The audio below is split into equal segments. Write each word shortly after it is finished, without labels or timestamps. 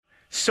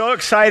So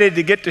excited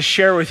to get to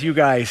share with you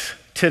guys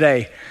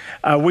today.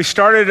 We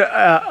started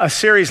a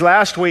series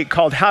last week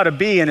called How to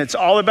Be, and it's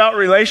all about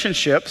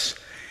relationships.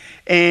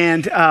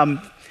 And,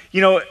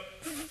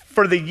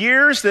 for the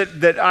years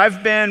that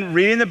I've been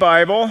reading the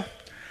Bible,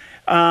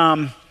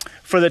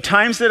 for the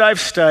times that I've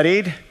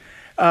studied,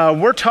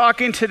 we're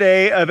talking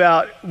today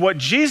about what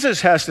Jesus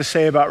has to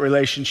say about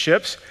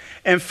relationships.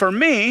 And for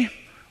me,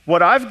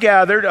 what I've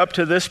gathered up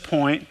to this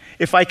point,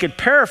 if I could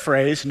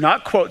paraphrase,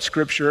 not quote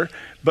scripture,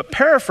 but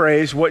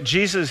paraphrase what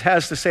Jesus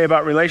has to say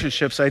about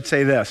relationships, I'd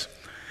say this.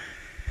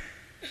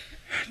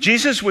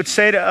 Jesus would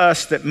say to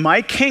us that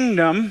my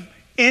kingdom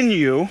in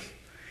you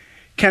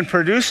can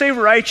produce a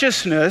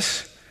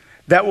righteousness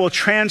that will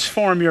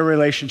transform your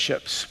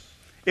relationships.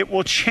 It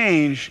will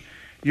change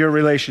your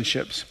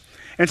relationships.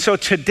 And so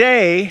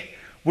today,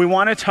 we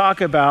want to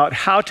talk about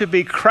how to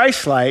be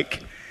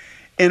Christ-like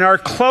in our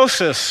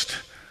closest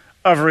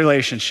of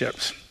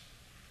relationships.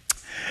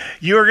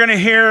 You're going to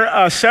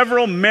hear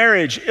several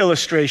marriage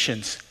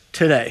illustrations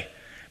today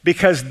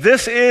because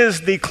this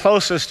is the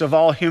closest of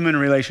all human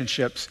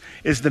relationships,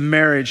 is the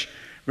marriage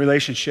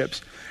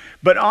relationships.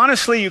 But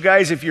honestly, you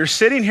guys, if you're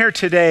sitting here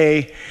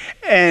today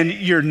and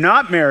you're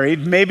not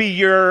married, maybe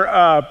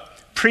you're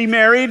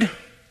pre-married,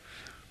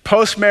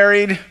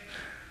 post-married,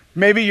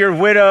 maybe you're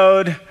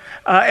widowed,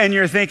 and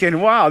you're thinking,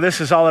 wow,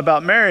 this is all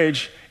about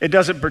marriage. It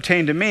doesn't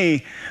pertain to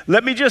me.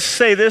 Let me just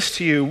say this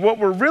to you. What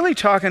we're really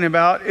talking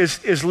about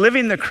is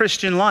living the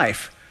Christian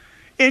life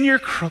in your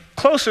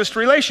closest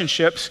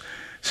relationships.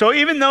 So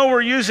even though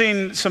we're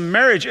using some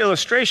marriage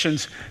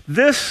illustrations,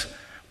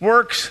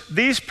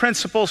 these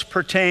principles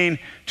pertain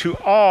to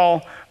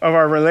all of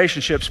our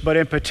relationships, but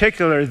in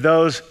particular,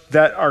 those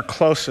that are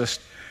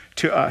closest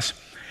to us.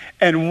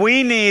 And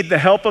we need the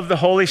help of the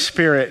Holy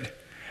Spirit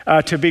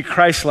to be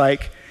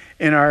Christ-like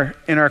in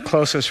our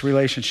closest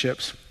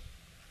relationships.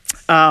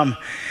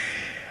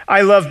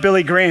 I love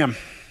Billy Graham,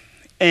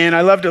 and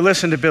I love to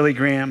listen to Billy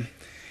Graham.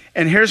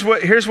 And here's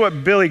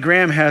what Billy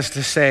Graham has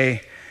to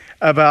say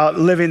about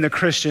living the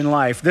Christian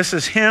life. This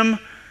is him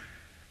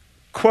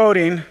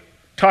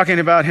talking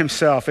about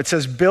himself. It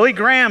says, Billy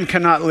Graham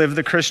cannot live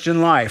the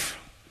Christian life.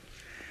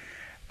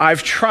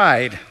 I've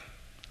tried.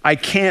 I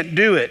can't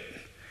do it.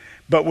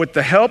 But with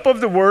the help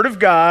of the Word of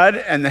God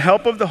and the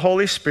help of the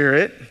Holy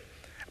Spirit,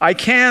 I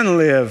can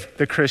live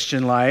the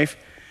Christian life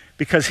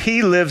because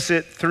he lives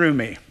it through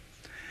me.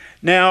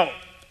 Now,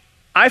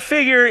 I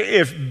figure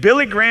if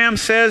Billy Graham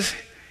says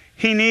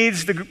he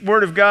needs the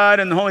Word of God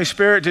and the Holy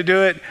Spirit to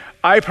do it,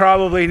 I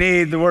probably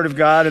need the Word of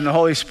God and the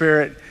Holy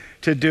Spirit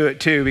to do it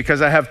too,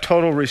 because I have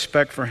total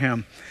respect for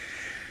him.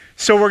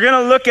 So we're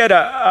going to look at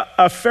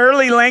a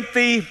fairly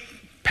lengthy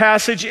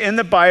passage in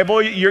the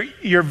Bible.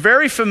 You're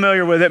very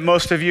familiar with it,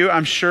 most of you,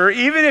 I'm sure.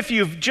 Even if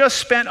you've just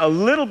spent a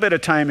little bit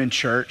of time in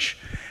church,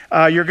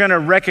 you're going to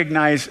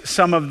recognize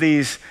some of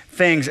these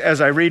things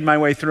as I read my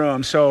way through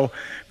them. So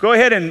go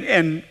ahead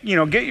and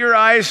get your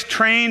eyes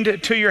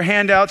trained to your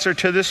handouts or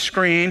to this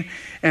screen,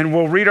 and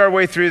we'll read our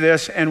way through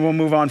this and we'll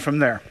move on from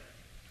there.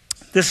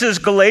 This is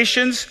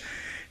Galatians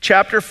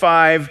chapter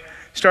 5,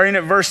 starting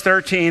at verse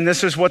 13.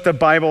 This is what the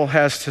Bible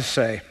has to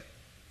say.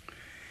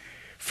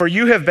 For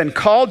you have been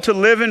called to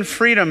live in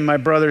freedom, my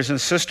brothers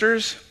and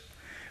sisters,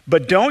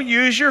 but don't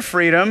use your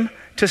freedom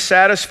to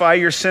satisfy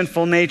your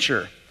sinful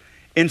nature.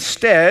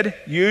 Instead,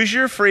 use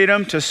your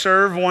freedom to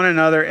serve one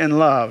another in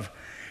love.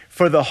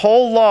 For the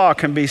whole law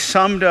can be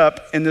summed up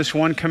in this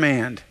one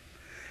command: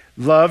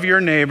 love your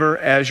neighbor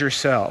as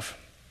yourself.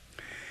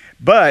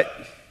 But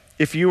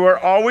if you are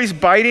always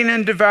biting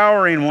and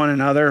devouring one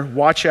another,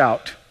 watch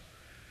out.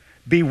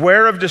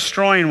 Beware of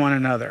destroying one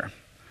another.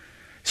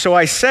 So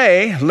I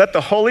say, let the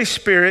Holy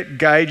Spirit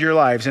guide your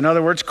lives. In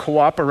other words,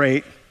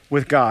 cooperate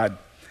with God.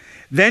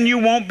 Then you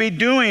won't be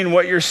doing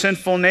what your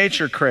sinful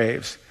nature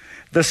craves.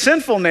 The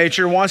sinful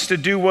nature wants to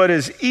do what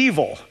is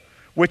evil,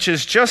 which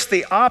is just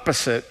the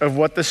opposite of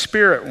what the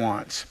Spirit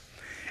wants.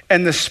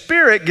 And the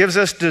Spirit gives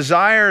us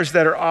desires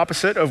that are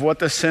opposite of what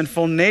the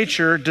sinful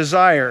nature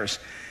desires.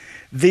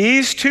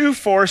 These two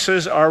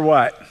forces are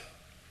what?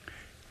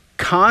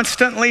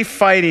 Constantly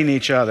fighting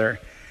each other.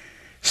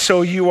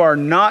 So you are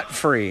not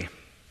free.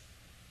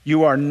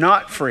 You are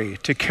not free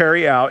to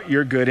carry out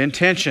your good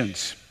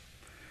intentions.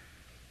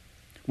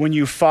 When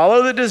you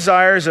follow the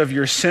desires of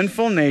your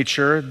sinful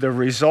nature, the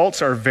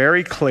results are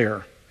very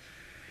clear.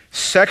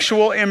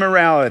 Sexual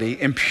immorality,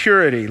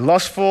 impurity,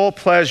 lustful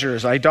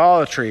pleasures,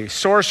 idolatry,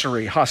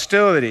 sorcery,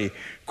 hostility,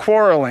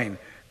 quarreling,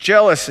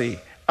 jealousy,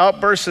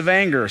 outbursts of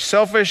anger,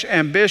 selfish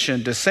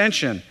ambition,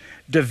 dissension,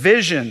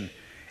 division,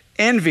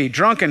 envy,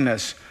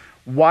 drunkenness,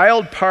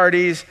 wild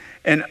parties,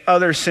 and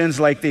other sins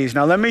like these.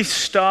 Now let me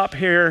stop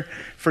here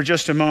for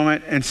just a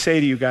moment and say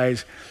to you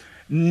guys,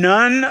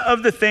 none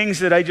of the things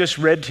that I just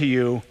read to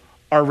you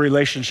are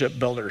relationship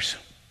builders.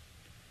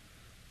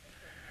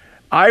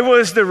 I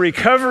was the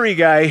recovery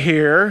guy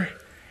here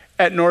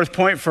at North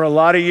Point for a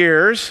lot of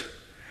years.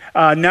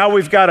 Now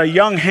we've got a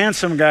young,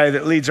 handsome guy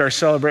that leads our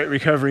Celebrate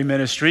Recovery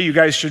ministry. You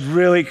guys should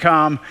really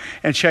come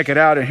and check it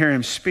out and hear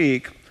him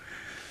speak.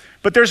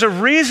 But there's a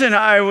reason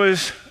I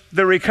was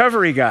the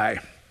recovery guy.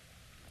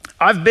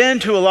 I've been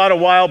to a lot of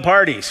wild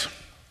parties,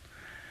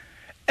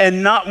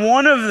 and not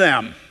one of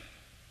them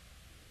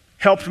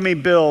helped me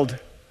build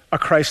a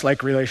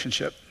Christ-like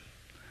relationship.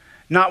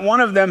 Not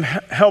one of them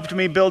helped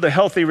me build a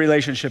healthy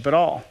relationship at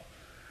all.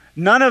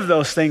 None of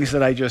those things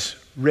that I just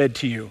read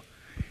to you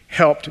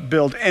helped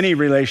build any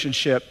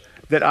relationship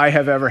that I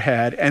have ever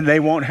had, and they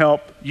won't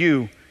help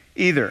you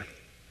either.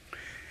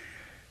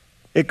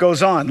 It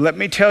goes on, let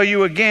me tell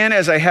you again,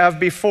 as I have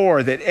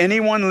before, that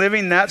anyone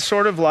living that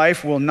sort of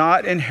life will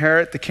not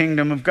inherit the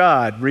kingdom of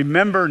God.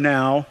 Remember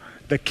now,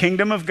 the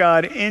kingdom of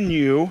God in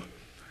you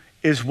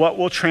is what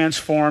will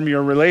transform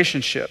your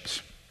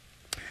relationships.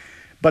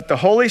 But the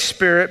Holy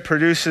Spirit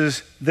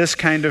produces this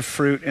kind of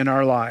fruit in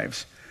our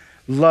lives: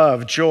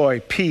 love,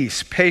 joy,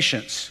 peace,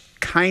 patience,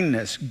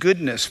 kindness,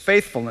 goodness,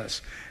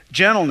 faithfulness,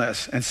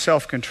 gentleness, and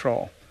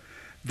self-control.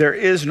 There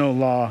is no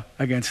law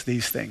against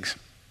these things.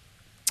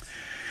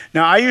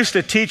 Now, I used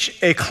to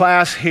teach a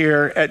class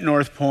here at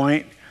North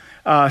Point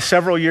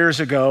several years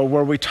ago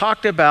where we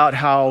talked about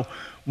how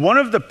one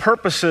of the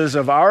purposes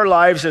of our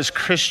lives as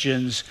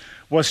Christians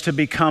was to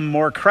become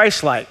more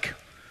Christ-like.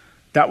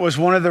 That was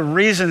one of the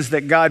reasons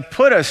that God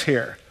put us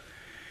here.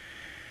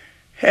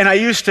 And I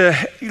used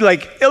to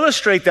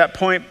illustrate that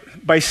point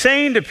by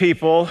saying to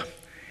people,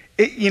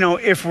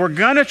 if we're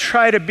going to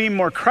try to be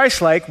more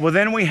Christ-like, well,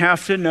 then we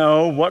have to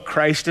know what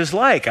Christ is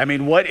like. I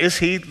mean, what is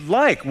he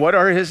like? What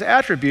are his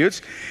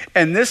attributes?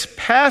 And this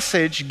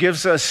passage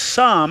gives us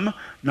some,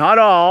 not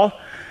all,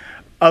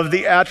 of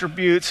the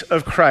attributes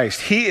of Christ.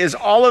 He is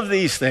all of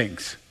these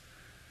things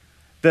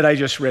that I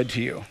just read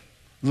to you: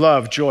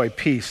 love, joy,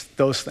 peace,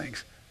 those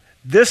things.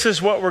 This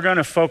is what we're going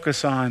to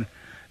focus on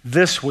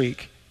this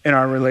week in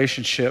our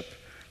relationship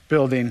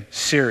building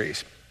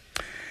series.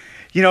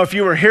 If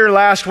you were here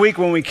last week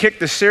when we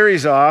kicked the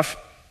series off,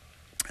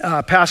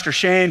 Pastor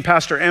Shane,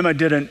 Pastor Emma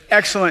did an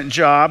excellent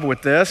job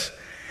with this.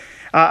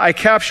 I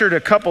captured a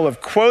couple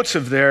of quotes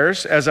of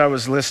theirs as I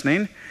was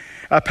listening.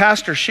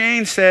 Pastor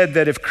Shane said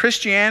that if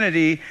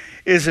Christianity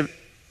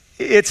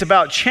it's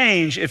about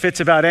change if it's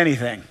about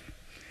anything.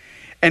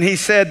 And he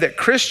said that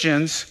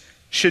Christians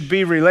should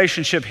be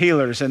relationship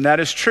healers, and that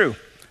is true.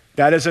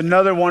 That is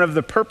another one of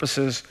the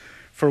purposes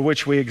for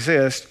which we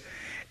exist.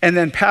 And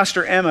then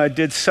Pastor Emma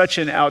did such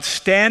an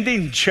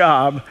outstanding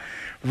job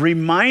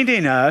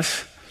reminding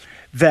us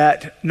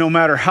that no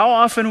matter how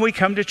often we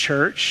come to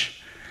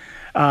church,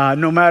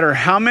 no matter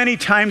how many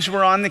times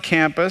we're on the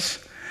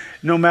campus,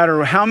 no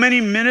matter how many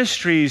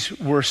ministries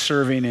we're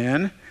serving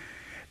in,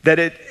 that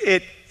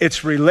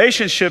it's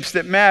relationships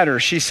that matter.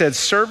 She said,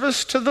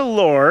 service to the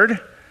Lord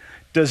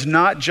does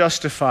not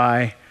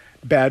justify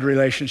bad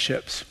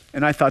relationships.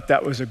 And I thought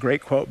that was a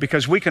great quote,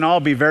 because we can all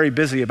be very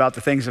busy about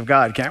the things of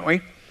God, can't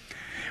we?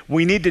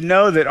 We need to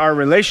know that our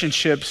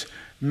relationships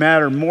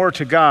matter more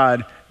to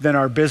God than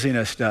our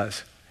busyness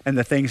does and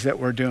the things that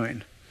we're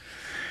doing.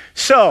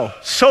 So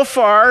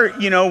far,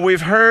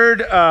 we've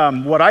heard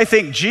what I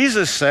think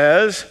Jesus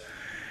says.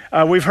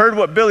 We've heard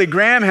what Billy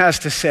Graham has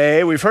to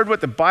say. We've heard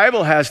what the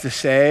Bible has to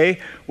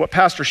say, what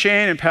Pastor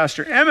Shane and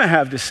Pastor Emma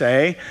have to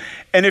say.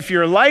 And if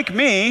you're like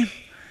me,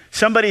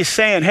 somebody's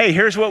saying, hey,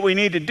 here's what we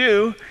need to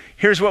do.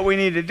 Here's what we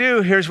need to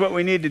do. Here's what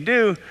we need to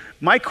do.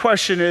 My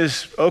question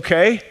is,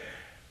 okay,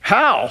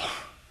 how?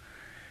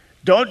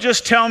 Don't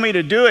just tell me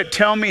to do it,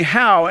 tell me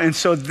how. And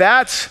so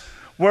that's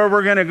where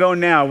we're going to go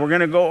now. We're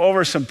going to go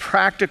over some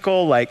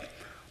practical, like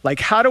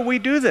how do we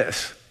do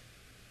this?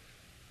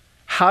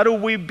 How do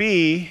we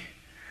be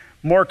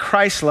more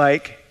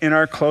Christ-like in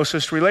our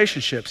closest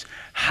relationships?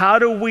 How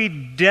do we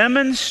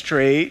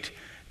demonstrate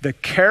the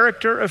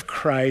character of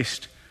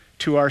Christ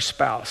to our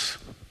spouse?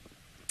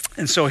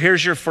 And so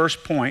here's your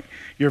first point,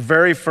 your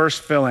very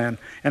first fill-in.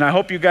 And I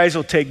hope you guys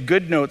will take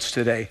good notes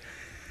today.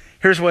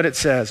 Here's what it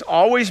says: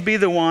 always be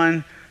the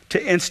one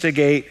to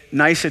instigate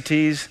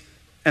niceties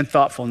and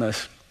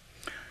thoughtfulness.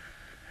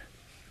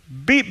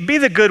 Be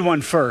the good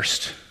one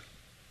first.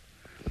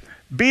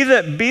 Be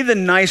the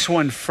nice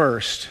one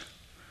first.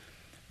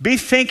 Be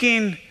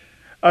thinking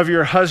of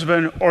your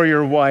husband or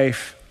your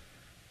wife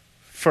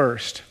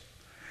first.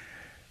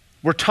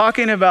 We're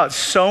talking about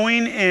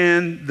sowing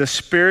in the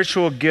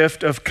spiritual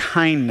gift of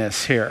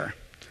kindness here.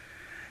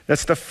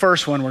 That's the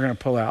first one we're going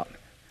to pull out.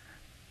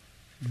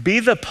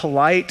 Be the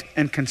polite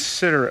and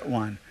considerate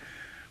one.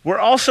 We're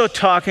also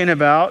talking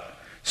about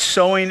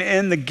sowing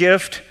in the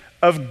gift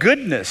of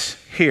goodness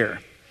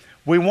here.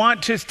 We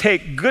want to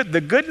take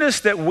the goodness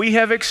that we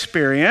have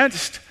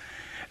experienced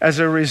as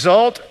a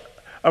result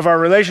of our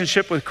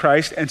relationship with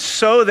Christ and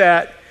sow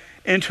that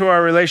into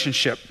our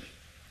relationship.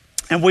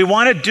 And we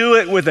want to do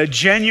it with a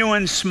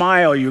genuine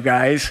smile, you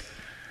guys.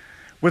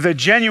 With a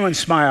genuine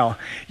smile.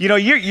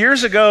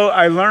 Years ago,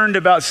 I learned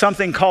about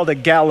something called a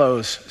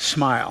gallows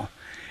smile.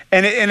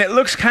 And it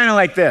looks kind of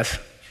like this.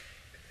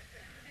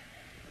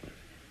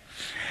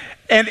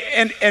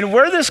 And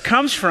where this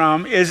comes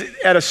from is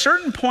at a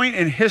certain point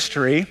in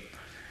history,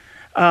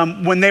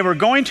 when they were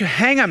going to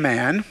hang a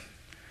man,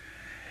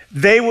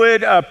 they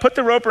would put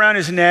the rope around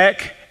his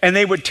neck and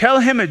they would tell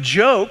him a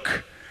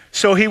joke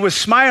So he was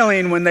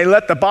smiling when they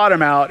let the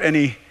bottom out, and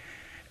he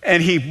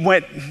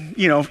went,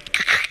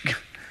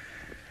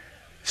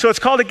 So it's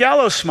called a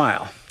gallows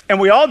smile. And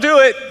we all do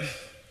it.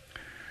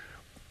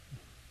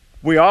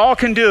 We all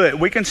can do it.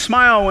 We can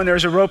smile when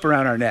there's a rope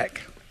around our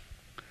neck.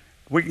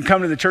 We can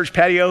come to the church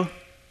patio.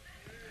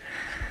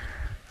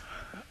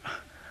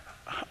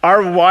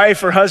 Our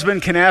wife or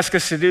husband can ask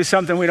us to do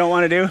something we don't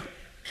want to do.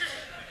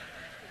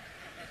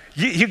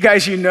 You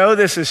guys,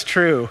 this is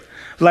true.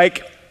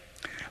 Like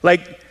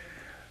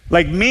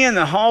me in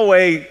the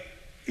hallway,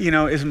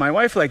 is my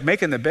wife like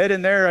making the bed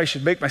in there? I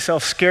should make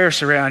myself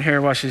scarce around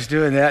here while she's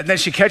doing that. And then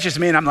she catches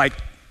me and I'm like,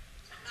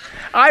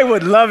 I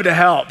would love to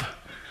help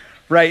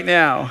right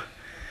now.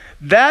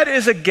 That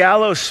is a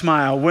gallows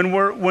smile. When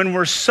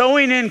we're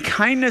sowing in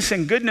kindness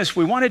and goodness,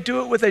 we want to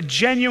do it with a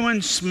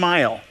genuine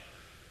smile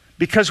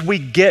because we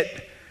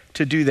get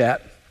to do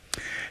that.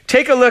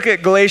 Take a look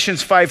at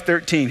Galatians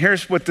 5:13.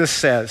 Here's what this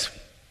says.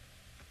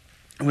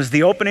 It was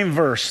the opening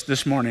verse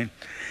this morning.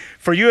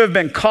 For you have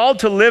been called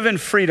to live in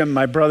freedom,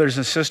 my brothers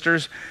and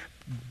sisters,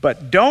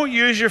 but don't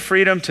use your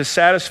freedom to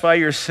satisfy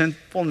your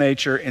sinful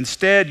nature.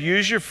 Instead,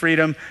 use your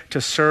freedom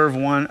to serve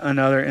one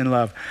another in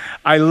love.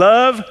 I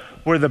love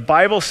where the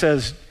Bible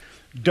says,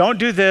 don't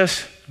do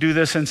this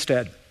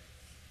instead.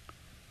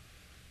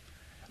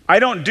 I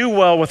don't do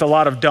well with a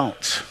lot of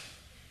don'ts.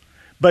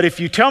 But if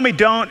you tell me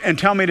don't and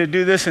tell me to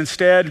do this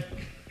instead,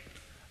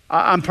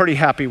 I'm pretty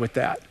happy with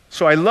that.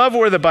 So I love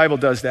where the Bible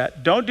does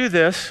that. Don't do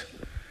this,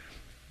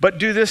 but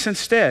do this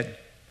instead.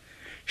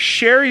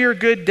 Share your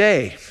good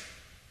day.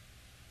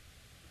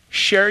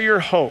 Share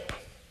your hope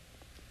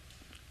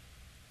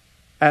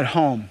at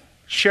home.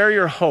 Share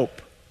your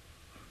hope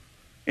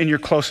in your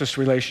closest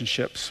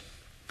relationships.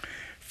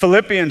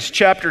 Philippians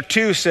chapter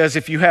 2 says,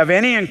 if you have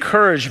any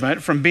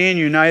encouragement from being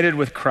united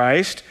with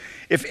Christ,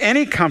 if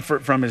any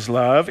comfort from his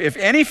love, if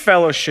any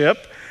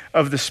fellowship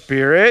of the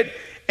Spirit,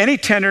 any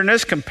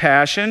tenderness,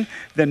 compassion,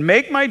 then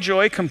make my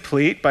joy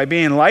complete by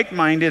being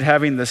like-minded,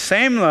 having the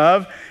same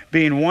love,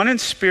 being one in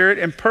spirit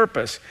and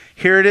purpose.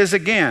 Here it is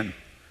again.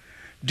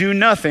 Do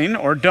nothing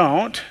or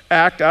don't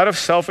act out of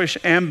selfish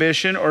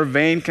ambition or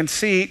vain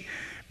conceit,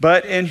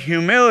 but in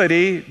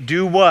humility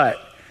do what?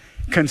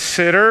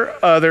 Consider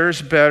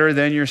others better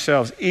than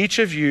yourselves. Each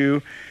of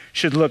you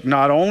should look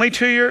not only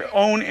to your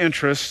own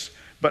interests,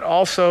 but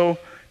also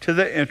to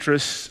the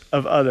interests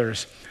of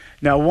others.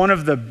 Now, one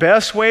of the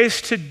best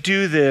ways to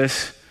do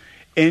this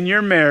in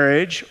your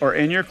marriage or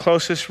in your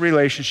closest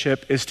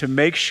relationship is to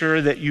make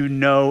sure that you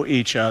know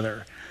each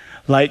other.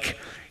 Like,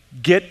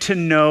 get to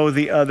know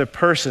the other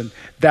person.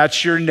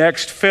 That's your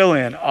next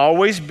fill-in.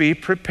 Always be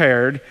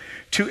prepared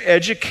to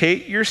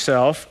educate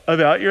yourself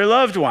about your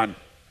loved one.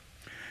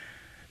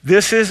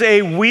 This is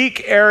a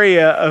weak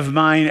area of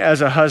mine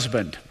as a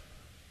husband.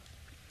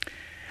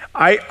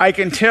 I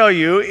can tell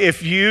you,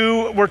 if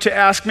you were to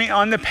ask me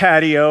on the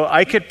patio,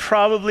 I could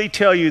probably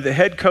tell you the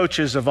head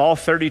coaches of all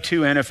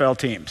 32 NFL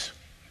teams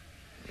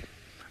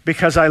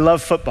because I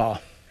love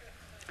football.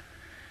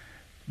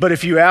 But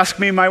if you ask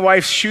me my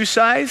wife's shoe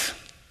size,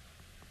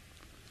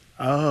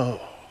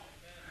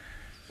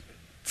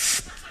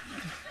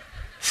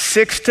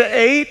 6 to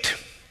 8?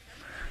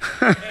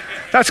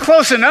 That's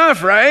close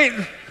enough, right?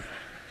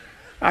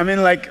 I mean,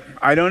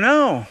 I don't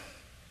know.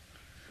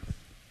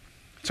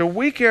 It's a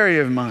weak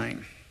area of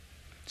mine.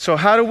 So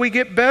how do we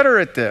get better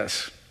at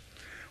this?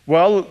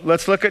 Well,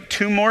 let's look at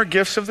 2 more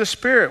gifts of the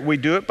Spirit. We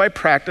do it by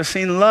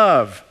practicing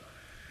love.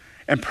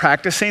 And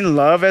practicing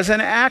love as an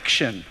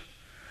action.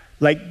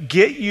 Like,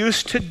 get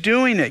used to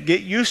doing it.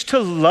 Get used to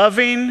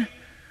loving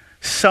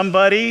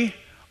somebody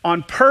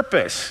on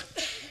purpose.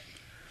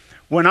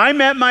 When I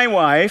met my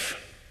wife,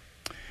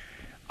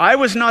 I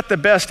was not the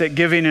best at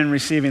giving and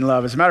receiving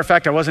love. As a matter of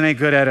fact, I wasn't any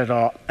good at it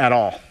at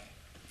all.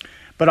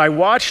 But I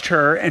watched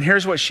her, and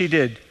here's what she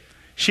did.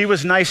 She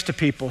was nice to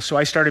people, so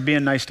I started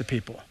being nice to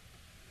people.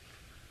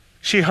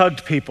 She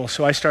hugged people,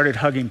 so I started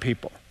hugging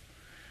people.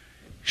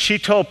 She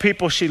told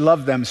people she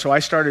loved them, so I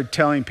started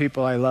telling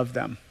people I loved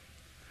them.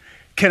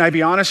 Can I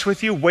be honest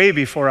with you? Way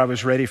before I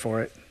was ready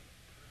for it.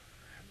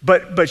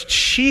 But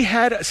she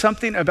had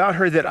something about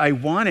her that I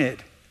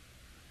wanted,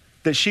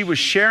 that she was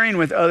sharing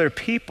with other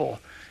people.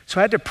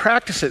 So I had to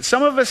practice it.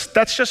 Some of us,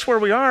 that's just where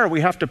we are.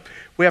 We have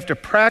to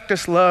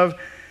practice love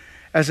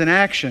as an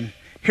action.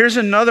 Here's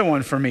another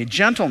one for me,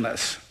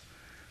 gentleness.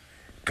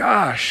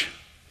 Gosh,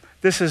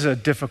 this is a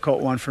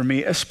difficult one for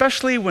me,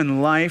 especially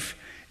when life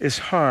is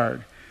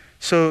hard.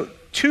 So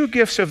 2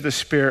 gifts of the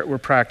Spirit we're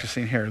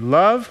practicing here,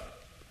 love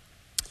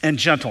and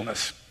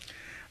gentleness.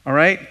 All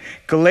right?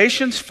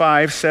 Galatians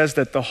 5 says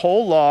that the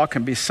whole law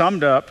can be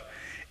summed up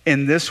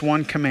in this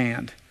one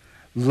command.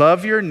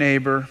 Love your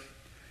neighbor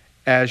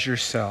as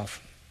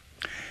yourself.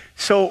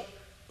 So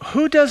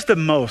who does the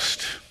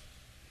most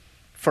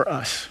for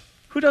us?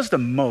 Who does the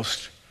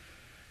most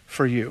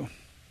for you?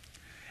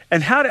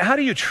 And how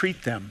do you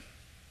treat them?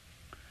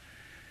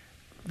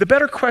 The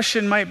better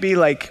question might be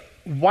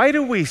why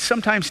do we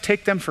sometimes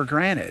take them for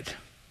granted?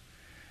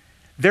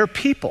 They're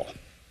people,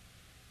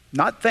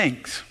 not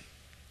things.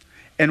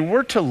 And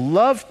we're to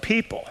love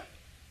people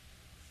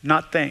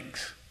not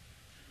things.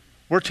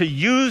 We're to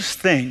use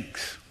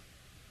things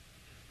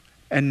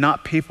and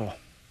not people.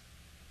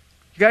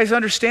 You guys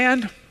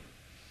understand?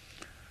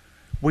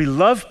 We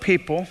love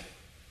people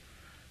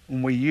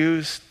when we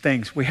use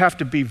things. We have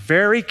to be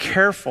very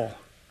careful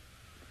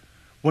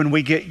when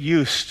we get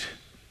used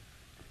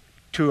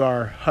to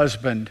our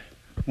husband,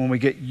 when we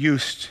get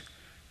used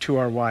to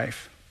our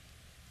wife.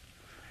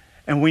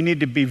 And we need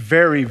to be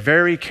very,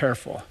 very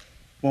careful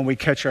when we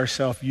catch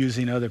ourselves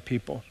using other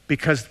people,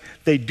 because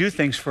they do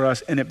things for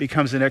us and it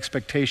becomes an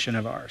expectation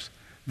of ours.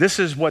 This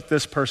is what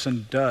this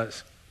person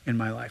does in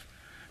my life,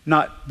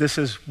 not this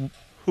is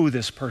who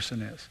this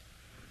person is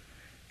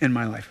in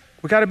my life.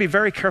 We got to be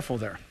very careful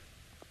there.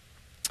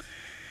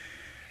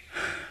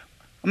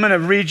 I'm going to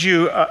read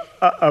you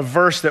a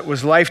verse that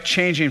was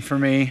life-changing for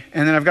me,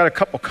 and then I've got a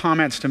couple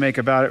comments to make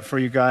about it for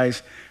you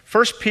guys.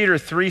 1 Peter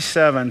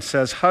 3:7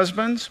 says,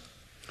 "Husbands,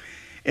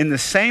 in the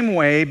same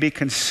way, be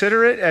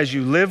considerate as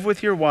you live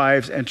with your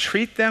wives and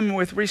treat them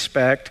with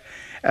respect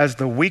as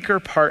the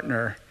weaker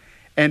partner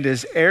and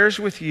as heirs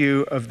with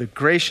you of the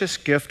gracious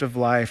gift of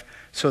life,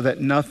 so that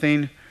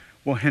nothing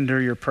will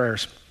hinder your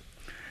prayers."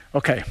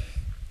 Okay,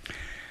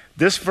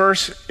 this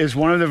verse is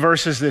one of the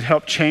verses that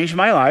helped change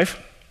my life.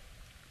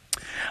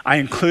 I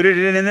included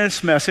it in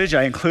this message.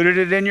 I included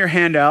it in your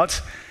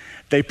handouts.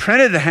 They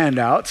printed the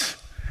handouts.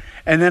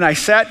 And then I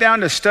sat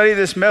down to study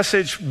this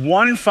message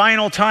one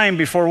final time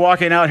before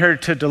walking out here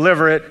to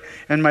deliver it.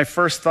 And my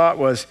first thought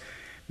was,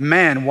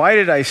 man, why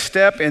did I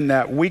step in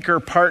that weaker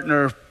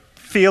partner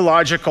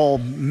theological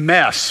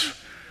mess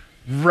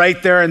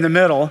right there in the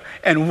middle?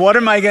 And what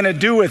am I going to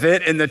do with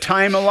it in the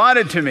time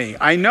allotted to me?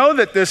 I know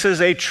that this is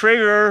a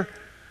trigger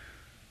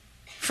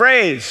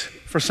phrase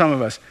for some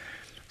of us.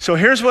 So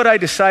here's what I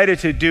decided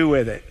to do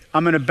with it.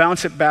 I'm going to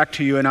bounce it back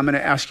to you, and I'm going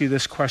to ask you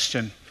this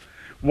question.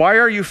 Why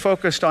are you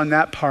focused on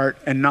that part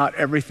and not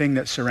everything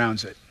that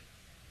surrounds it?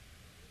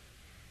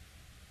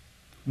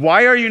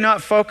 Why are you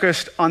not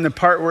focused on the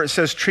part where it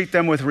says treat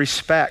them with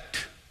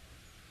respect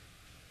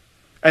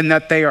and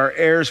that they are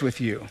heirs with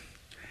you?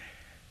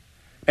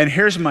 And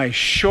here's my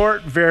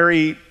short,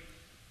 very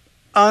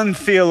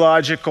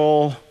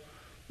untheological,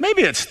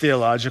 maybe it's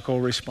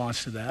theological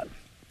response to that.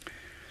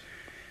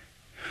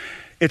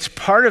 It's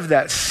part of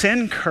that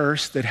sin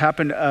curse that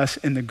happened to us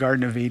in the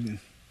Garden of Eden,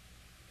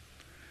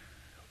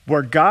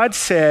 where God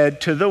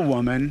said to the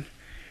woman,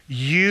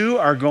 you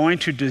are going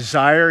to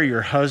desire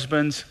your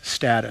husband's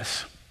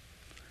status.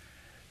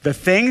 The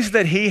things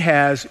that he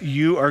has,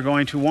 you are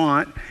going to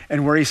want.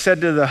 And where he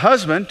said to the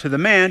husband, to the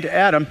man, to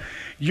Adam,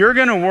 you're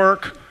going to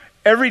work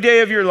every day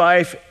of your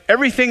life.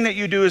 Everything that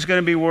you do is going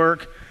to be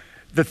work.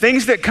 The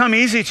things that come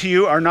easy to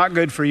you are not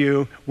good for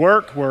you.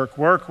 Work, work,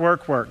 work,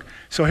 work, work.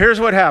 So here's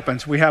what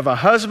happens. We have a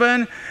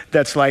husband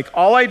that's like,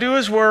 all I do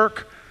is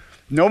work.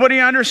 Nobody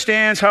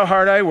understands how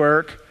hard I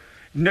work.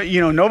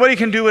 No, nobody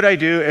can do what I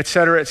do, et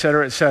cetera, et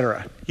cetera, et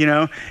cetera.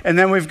 And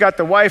then we've got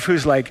the wife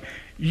who's like,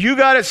 you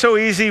got it so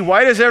easy.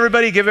 Why does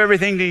everybody give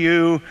everything to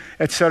you,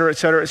 et cetera, et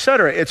cetera, et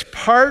cetera. It's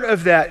part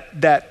of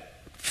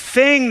that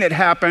thing that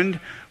happened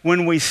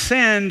when we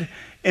sinned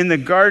in the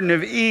Garden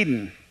of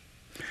Eden.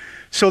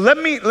 So let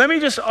me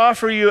just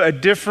offer you a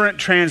different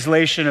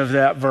translation of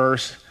that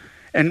verse,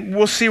 and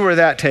we'll see where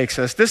that takes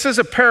us. This is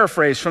a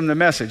paraphrase from the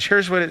Message.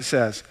 Here's what it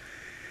says.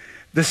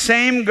 The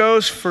same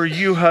goes for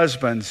you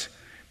husbands.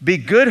 Be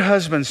good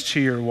husbands to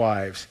your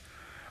wives.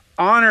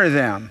 Honor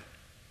them.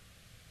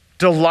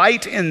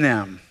 Delight in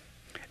them.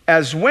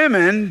 As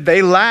women,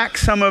 they lack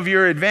some of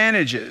your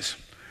advantages.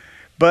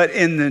 But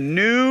in the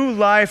new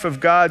life of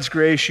God's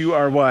grace, you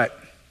are what?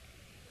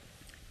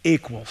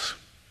 Equals.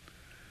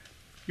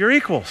 You're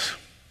equals.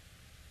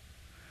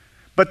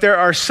 But there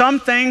are some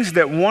things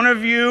that one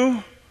of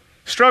you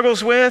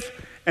struggles with,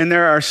 and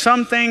there are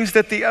some things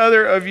that the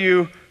other of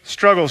you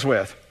struggles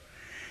with.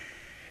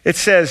 It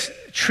says,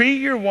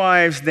 treat your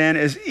wives then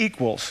as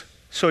equals,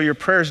 so your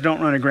prayers don't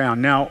run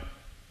aground. Now,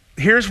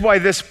 here's why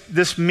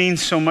this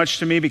means so much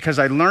to me, because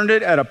I learned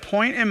it at a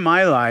point in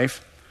my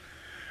life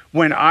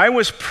when I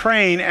was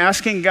praying,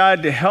 asking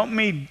God to help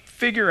me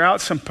figure out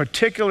some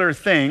particular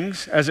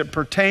things as it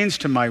pertains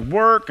to my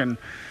work and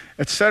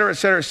et cetera, et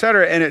cetera, et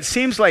cetera. And it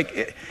seemed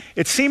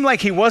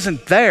like he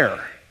wasn't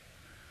there.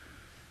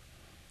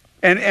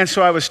 And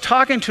so I was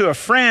talking to a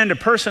friend, a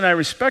person I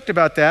respect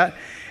about that,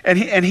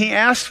 and he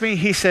asked me,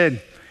 he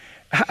said,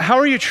 how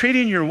are you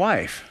treating your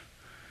wife?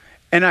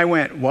 And I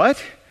went,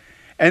 what?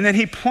 And then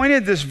he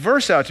pointed this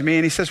verse out to me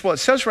and he says, well, it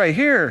says right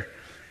here,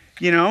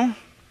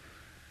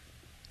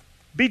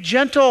 be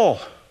gentle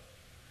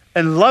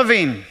and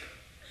loving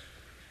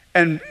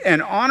and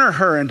honor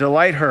her and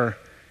delight her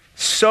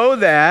so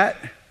that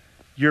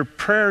your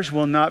prayers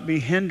will not be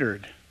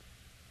hindered.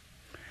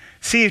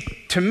 See,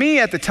 to me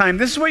at the time,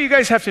 this is what you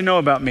guys have to know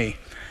about me.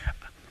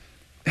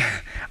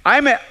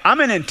 I'm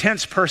an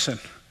intense person.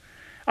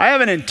 I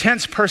have an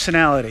intense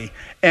personality,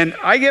 and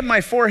I get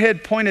my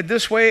forehead pointed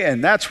this way,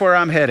 and that's where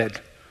I'm headed.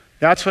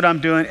 That's what I'm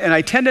doing, and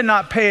I tend to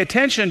not pay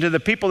attention to the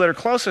people that are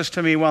closest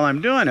to me while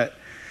I'm doing it.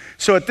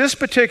 So at this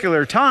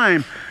particular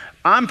time,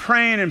 I'm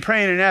praying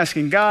and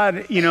asking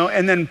God,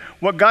 and then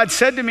what God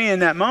said to me in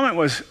that moment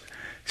was,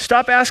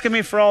 stop asking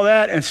me for all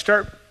that and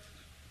start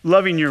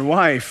loving your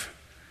wife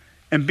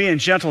and being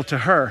gentle to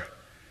her.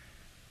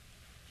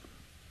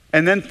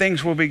 And then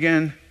things will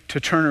begin to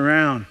turn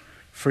around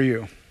for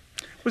you.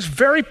 It was a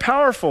very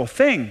powerful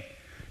thing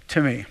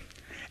to me.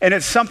 And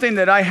it's something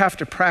that I have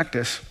to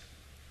practice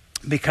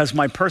because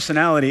my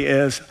personality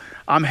is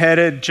I'm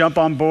headed, jump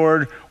on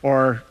board,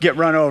 or get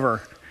run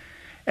over.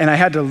 And I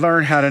had to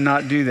learn how to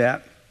not do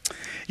that.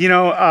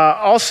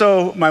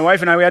 Also, my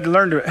wife and I, we had to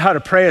learn how to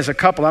pray as a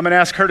couple. I'm going to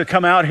ask her to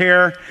come out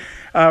here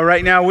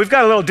right now. We've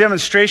got a little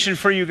demonstration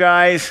for you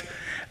guys.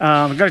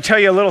 I'm going to tell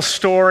you a little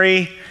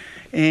story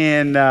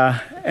and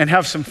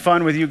have some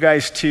fun with you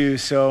guys too.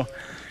 So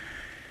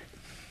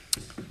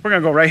we're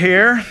going to go right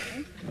here.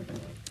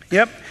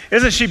 Yep.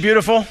 Isn't she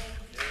beautiful?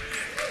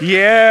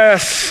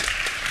 Yes.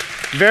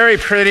 Very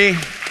pretty.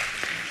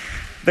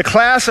 The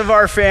class of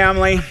our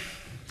family.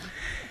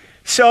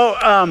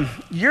 So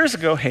years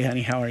ago, hey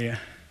honey, how are you?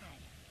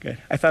 Good.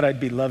 I thought I'd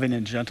be loving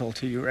and gentle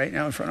to you right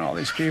now in front of all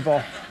these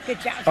people. Good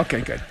job.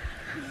 Okay, good.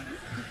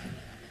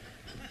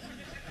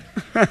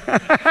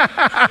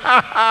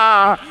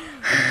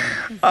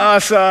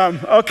 Awesome.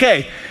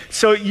 Okay,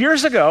 so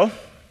years ago,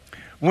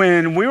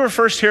 when we were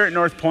first here at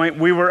North Point,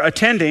 we were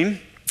attending.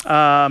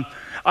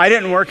 I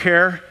didn't work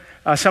here.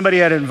 Somebody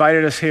had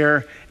invited us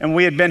here, and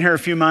we had been here a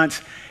few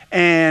months,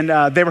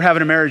 and they were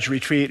having a marriage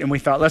retreat, and we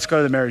thought, let's go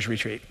to the marriage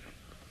retreat.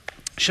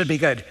 Should be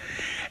good.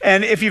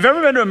 And if you've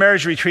ever been to a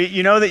marriage retreat,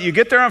 you know that you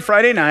get there on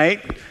Friday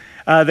night,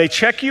 they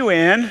check you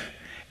in,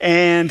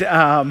 and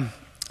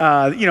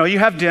you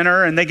have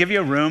dinner, and they give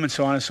you a room, and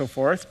so on and so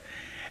forth.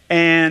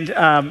 And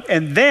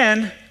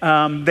then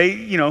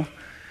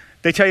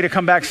they tell you to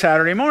come back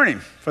Saturday morning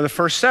for the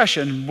first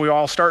session. We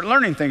all start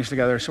learning things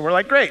together. So we're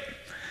like, great.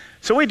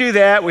 So we do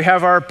that. We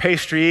have our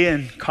pastry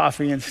and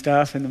coffee and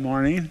stuff in the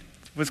morning. It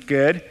was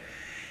good.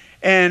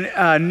 And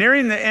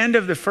nearing the end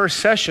of the first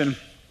session,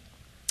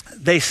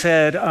 they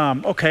said,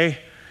 okay,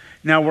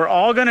 now we're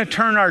all going to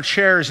turn our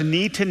chairs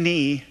knee to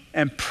knee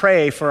and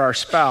pray for our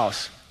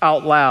spouse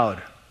out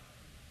loud.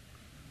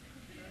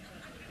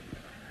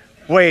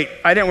 Wait,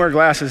 I didn't wear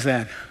glasses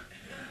then.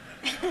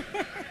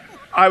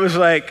 I was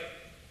like,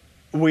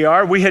 we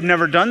had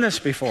never done this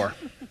before.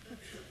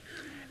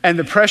 And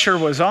the pressure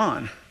was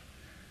on.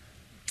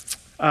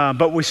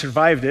 But we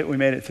survived it. We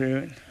made it through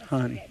it.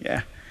 Honey,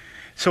 yeah.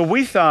 So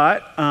we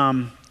thought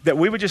that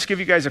we would just give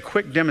you guys a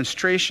quick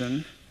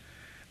demonstration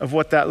of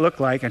what that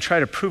looked like and try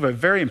to prove a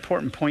very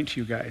important point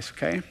to you guys,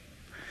 okay?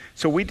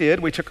 So we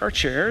did. We took our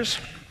chairs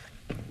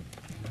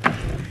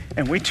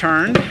and we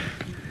turned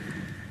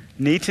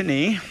knee to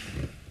knee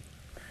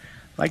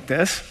like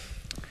this.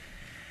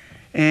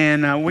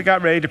 And we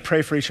got ready to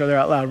pray for each other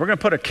out loud. We're going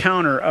to put a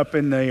counter up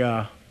in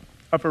the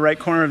upper right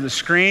corner of the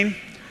screen.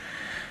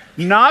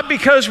 Not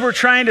because we're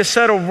trying to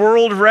set a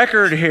world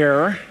record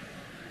here,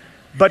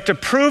 but to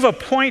prove a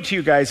point to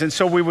you guys. And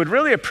so we would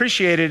really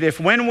appreciate it if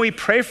when we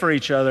pray for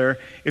each other,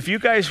 if you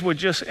guys would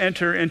just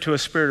enter into a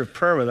spirit of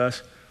prayer with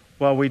us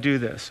while we do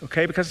this,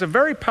 okay? Because it's a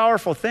very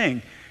powerful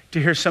thing to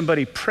hear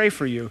somebody pray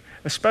for you,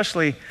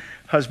 especially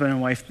husband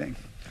and wife thing.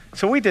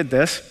 So we did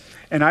this,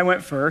 and I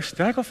went first.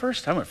 Did I go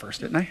first? I went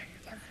first, didn't I?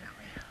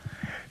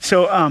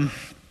 So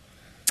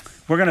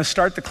we're going to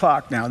start the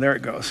clock now. There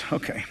it goes.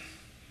 Okay.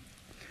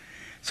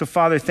 So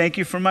Father, thank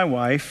you for my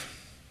wife.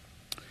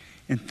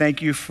 And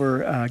thank you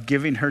for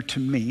giving her to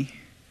me.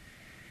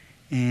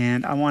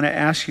 And I want to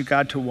ask you,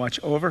 God, to watch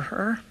over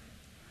her.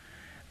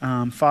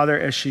 Father,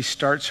 as she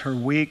starts her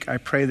week, I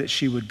pray that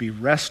she would be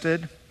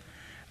rested,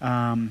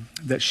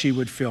 that she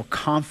would feel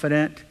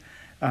confident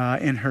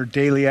in her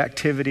daily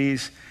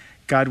activities.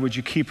 God, would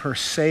you keep her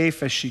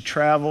safe as she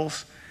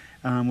travels?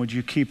 Would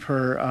you keep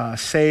her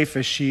safe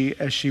as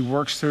she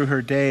works through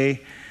her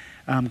day?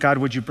 God,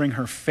 would you bring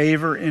her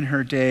favor in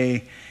her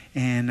day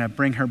and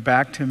bring her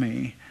back to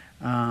me?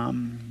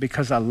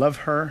 Because I love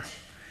her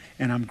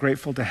and I'm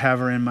grateful to have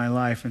her in my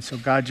life. And so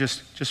God,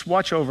 just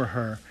watch over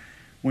her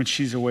when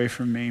she's away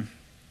from me.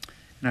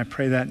 And I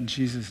pray that in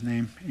Jesus'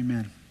 name,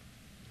 amen.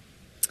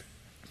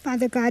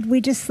 Father God, we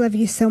just love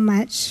you so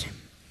much.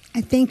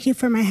 I thank you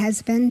for my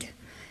husband.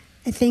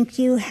 I thank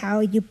you how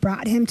you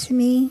brought him to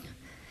me,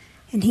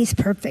 and he's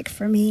perfect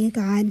for me,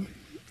 God.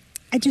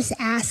 I just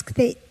ask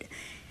that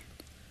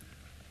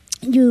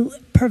you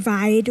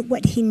provide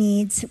what he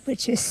needs,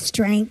 which is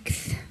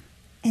strength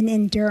and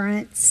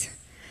endurance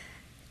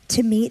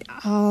to meet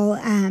all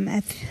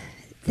of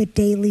the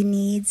daily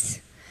needs.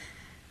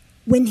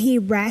 When he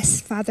rests,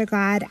 Father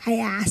God, I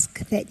ask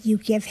that you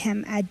give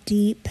him a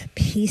deep,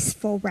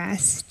 peaceful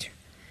rest.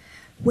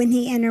 When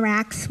he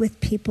interacts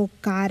with people,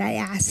 God, I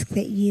ask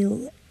that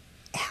you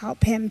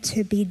help him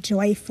to be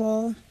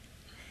joyful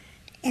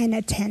and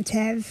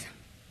attentive.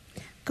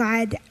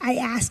 God, I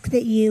ask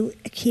that you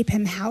keep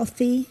him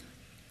healthy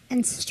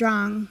and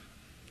strong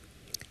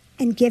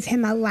and give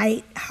him a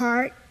light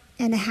heart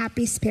and a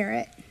happy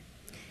spirit.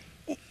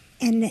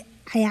 And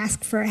I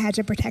ask for a hedge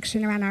of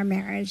protection around our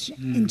marriage.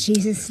 In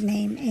Jesus'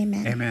 name,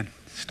 amen. Amen.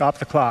 Stop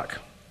the clock.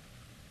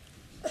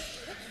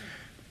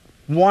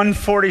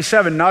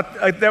 1:47.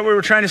 Not that we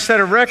were trying to set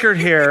a record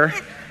here,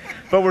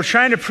 but we're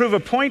trying to prove a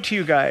point to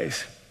you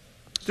guys.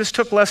 This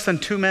took less than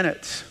 2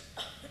 minutes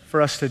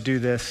for us to do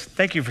this.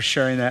 Thank you for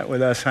sharing that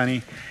with us,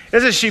 honey.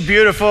 Isn't she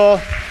beautiful?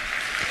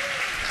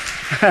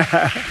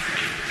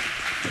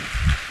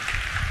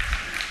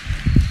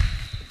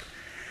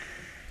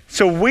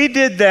 So we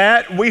did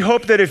that. We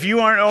hope that if you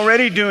aren't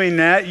already doing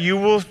that, you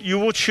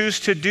will choose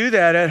to do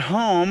that at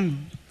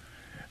home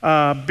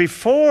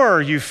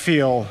before you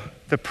feel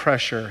the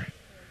pressure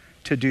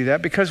to do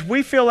that, because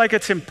we feel like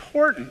it's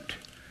important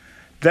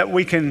that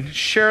we can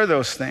share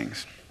those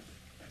things.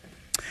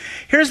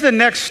 Here's the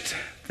next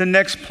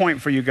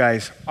point for you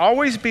guys.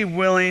 Always be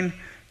willing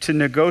to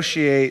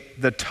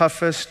negotiate the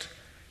toughest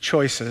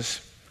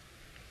choices,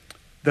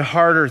 the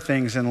harder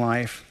things in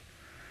life.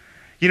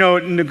 You know,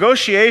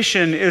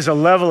 negotiation is a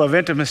level of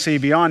intimacy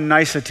beyond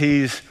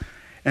niceties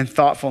and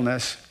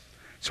thoughtfulness.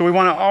 So we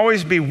want to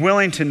always be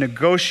willing to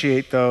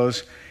negotiate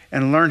those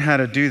and learn how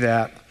to do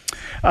that.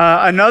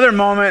 Another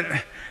moment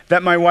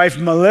that my wife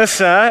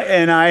Melissa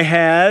and I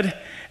had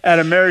at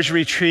a marriage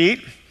retreat.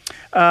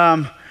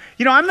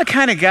 You know, I'm the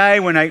kind of guy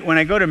when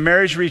I go to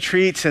marriage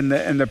retreats and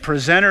the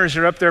presenters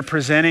are up there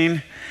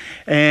presenting,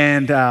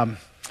 and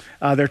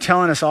they're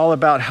telling us all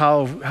about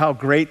how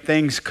great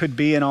things could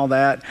be and all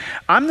that.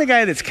 I'm the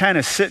guy that's kind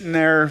of sitting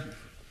there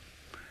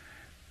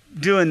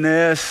doing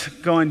this,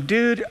 going,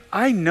 dude,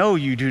 I know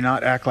you do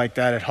not act like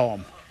that at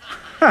home.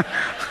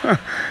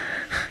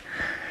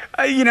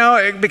 You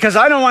know, because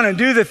I don't want to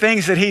do the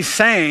things that he's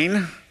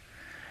saying.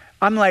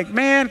 I'm like,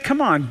 man, come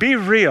on, be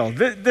real.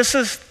 This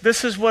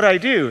is what I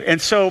do.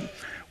 And so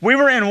we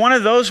were in one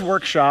of those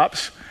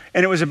workshops,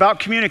 and it was about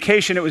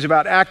communication. It was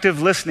about active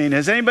listening.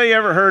 Has anybody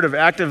ever heard of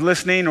active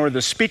listening or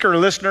the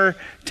speaker-listener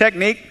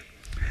technique?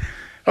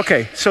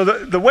 Okay, so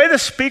the way the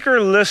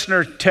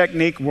speaker-listener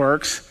technique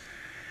works,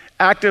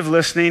 active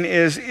listening,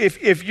 is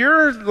if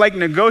you're like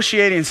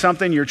negotiating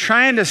something, you're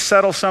trying to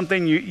settle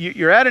something,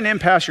 you're at an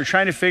impasse, you're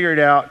trying to figure it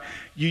out,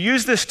 you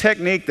use this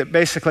technique that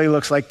basically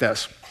looks like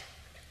this.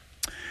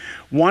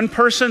 One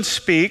person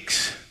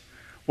speaks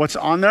what's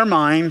on their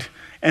mind,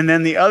 and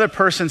then the other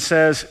person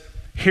says,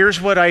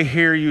 here's what I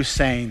hear you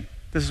saying.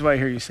 This is what I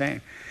hear you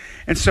saying.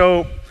 And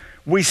so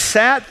we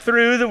sat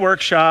through the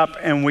workshop,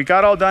 and we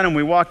got all done, and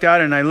we walked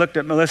out, and I looked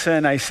at Melissa,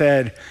 and I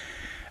said,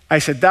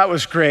 that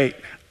was great.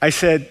 I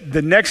said,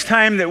 the next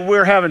time that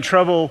we're having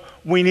trouble,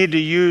 we need to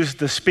use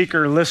the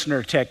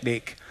speaker-listener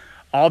technique.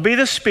 I'll be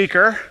the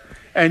speaker,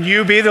 and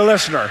you be the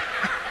listener.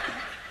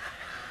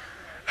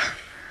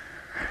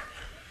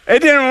 It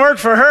didn't work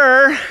for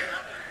her,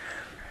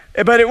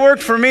 but it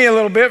worked for me a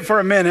little bit for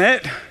a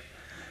minute.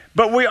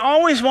 But we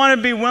always want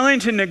to be willing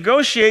to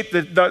negotiate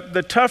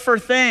the tougher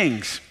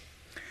things.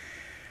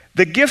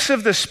 The gifts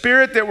of the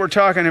Spirit that we're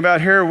talking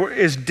about here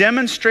is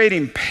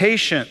demonstrating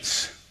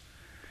patience.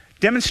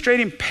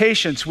 Demonstrating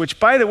patience, which,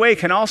 by the way,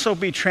 can also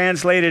be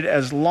translated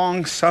as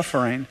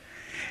long-suffering.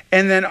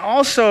 And then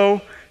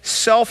also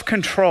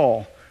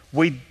self-control.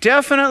 We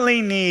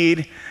definitely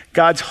need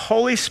God's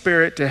Holy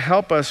Spirit to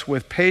help us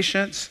with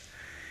patience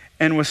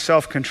and with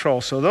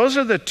self-control. So those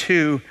are the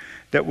two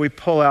that we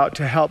pull out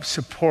to help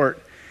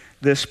support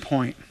this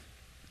point.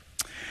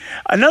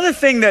 Another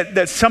thing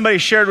that somebody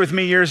shared with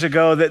me years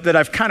ago that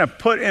I've kind of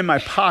put in my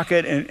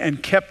pocket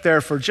and kept there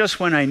for just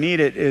when I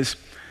need it is,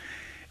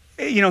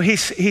 you know, he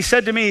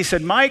said to me, he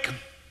said, Mike,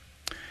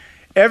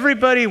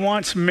 everybody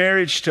wants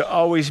marriage to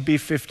always be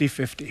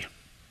 50-50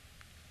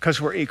 because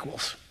we're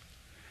equals.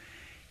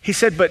 He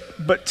said,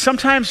 but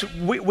sometimes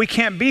we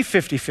can't be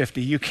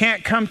 50-50. You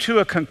can't come to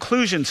a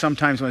conclusion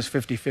sometimes when it's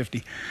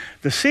 50-50.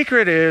 The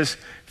secret is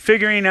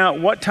figuring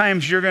out what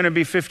times you're going to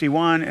be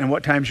 51 and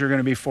what times you're going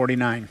to be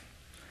 49.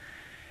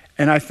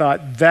 And I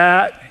thought,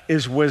 that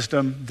is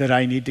wisdom that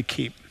I need to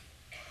keep.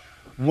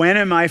 When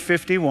am I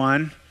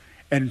 51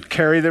 and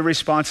carry the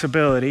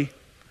responsibility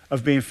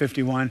of being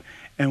 51?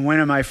 And when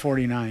am I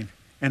 49?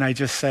 And I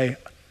just say,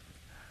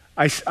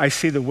 I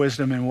see the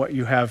wisdom in what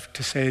you have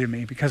to say to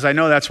me, because I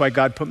know that's why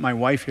God put my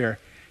wife here,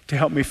 to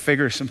help me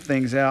figure some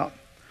things out.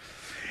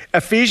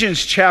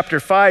 Ephesians chapter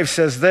 5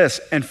 says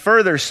this, and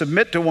further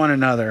submit to one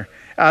another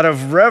out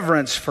of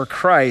reverence for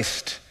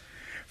Christ.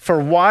 For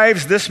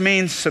wives, this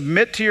means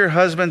submit to your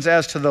husbands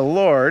as to the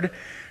Lord.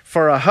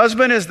 For a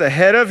husband is the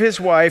head of his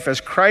wife, as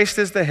Christ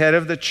is the head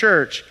of the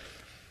church.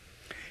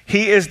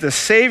 He is the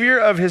Savior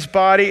of his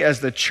body.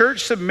 As the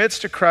church submits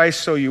to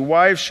Christ, so you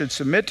wives should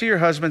submit to your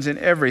husbands in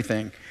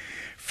everything.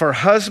 For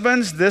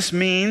husbands, this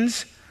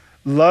means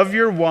love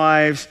your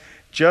wives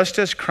just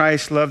as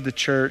Christ loved the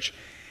church.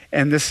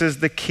 And this is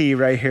the key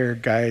right here,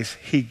 guys.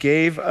 He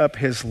gave up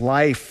his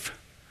life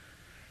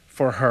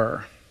for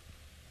her.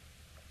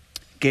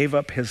 Gave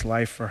up his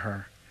life for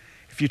her.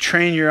 If you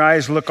train your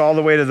eyes, look all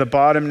the way to the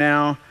bottom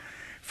now.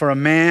 For a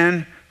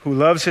man who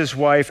loves his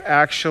wife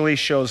actually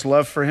shows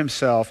love for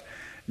himself.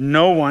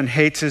 No one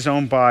hates his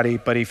own body,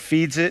 but he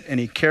feeds it and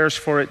he cares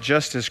for it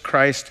just as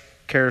Christ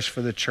cares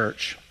for the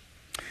church.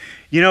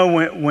 You know,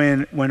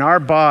 when our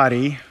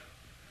body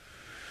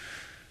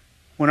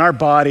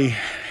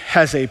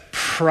has a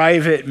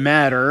private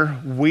matter.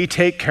 We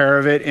take care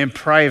of it in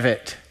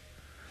private.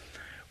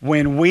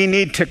 When we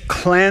need to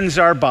cleanse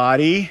our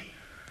body,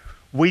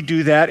 we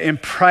do that in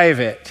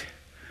private.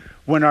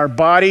 When our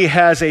body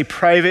has a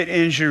private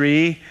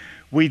injury,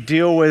 we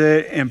deal with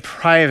it in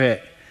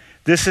private.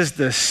 This is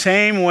the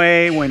same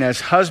way when,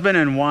 as husband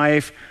and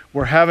wife,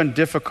 we're having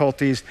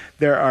difficulties.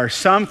 There are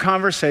some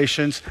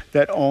conversations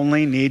that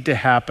only need to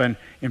happen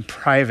in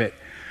private.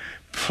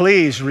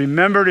 Please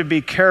remember to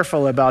be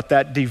careful about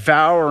that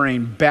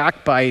devouring,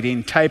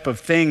 backbiting type of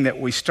thing that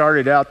we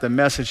started out the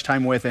message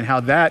time with, and how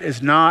that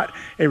is not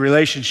a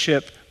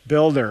relationship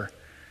builder.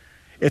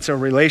 It's a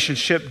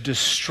relationship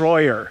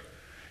destroyer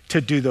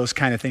to do those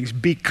kind of things.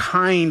 Be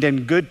kind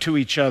and good to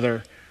each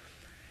other,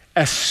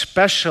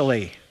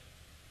 especially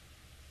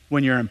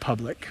when you're in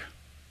public.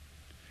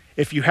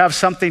 If you have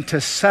something to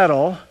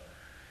settle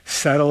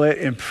it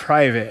in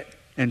private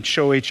and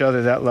show each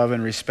other that love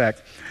and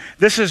respect.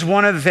 This is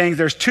one of the things,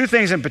 there's two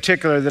things in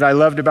particular that I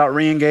loved about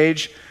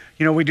Reengage.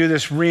 You know, we do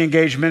this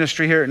Reengage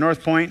ministry here at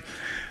North Point.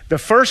 The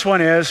first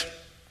one is,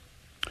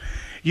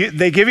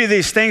 they give you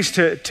these things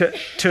to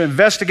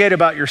investigate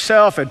about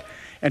yourself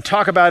and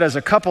talk about as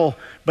a couple,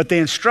 but they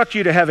instruct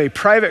you to have a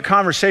private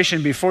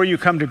conversation before you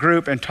come to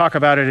group and talk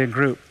about it in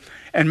group.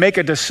 And make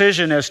a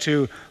decision as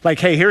to, like,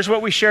 hey, here's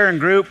what we share in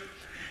group.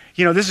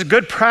 You know, this is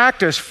good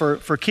practice for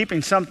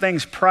keeping some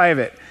things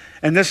private.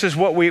 And this is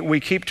what we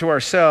keep to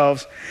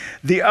ourselves.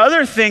 The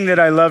other thing that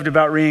I loved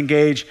about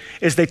Reengage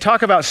is they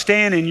talk about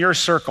staying in your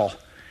circle,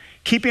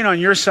 keeping on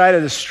your side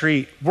of the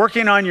street,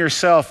 working on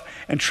yourself,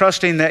 and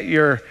trusting that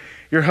your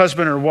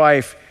husband or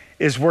wife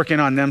is working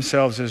on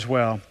themselves as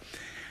well.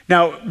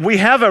 Now, we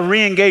have a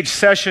Reengage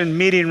session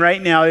meeting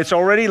right now. It's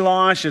already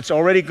launched. It's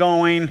already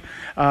going.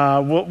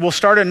 We'll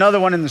start another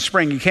one in the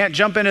spring. You can't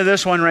jump into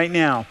this one right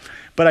now.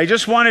 But I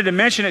just wanted to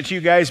mention it to you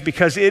guys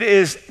because it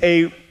is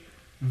a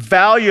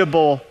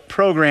valuable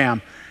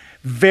program,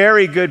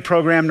 very good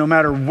program, no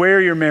matter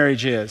where your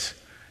marriage is,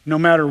 no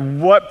matter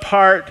what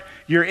part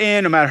you're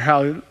in, no matter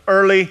how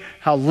early,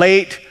 how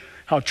late,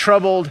 how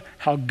troubled,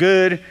 how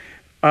good.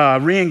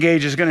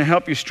 Reengage is going to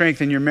help you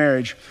strengthen your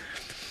marriage.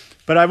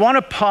 But I want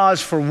to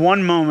pause for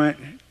one moment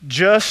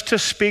just to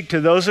speak to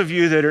those of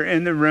you that are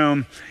in the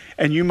room,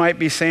 and you might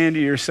be saying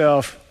to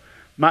yourself,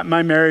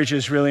 my marriage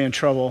is really in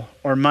trouble,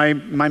 or my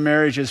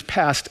marriage is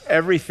past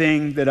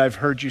everything that I've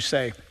heard you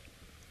say.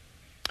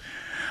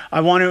 I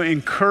want to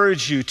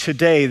encourage you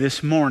today,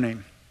 this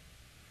morning,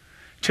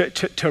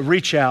 to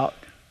reach out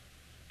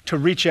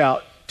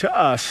to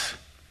us.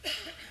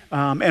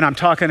 And I'm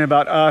talking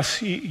about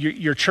us,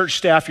 your church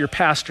staff, your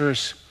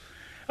pastors.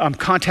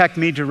 Contact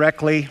me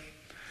directly.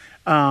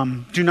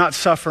 Do not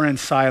suffer in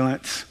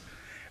silence.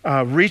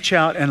 Reach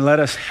out and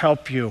let us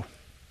help you.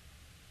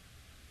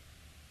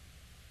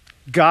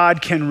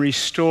 God can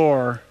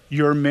restore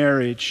your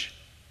marriage,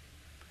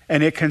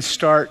 and it can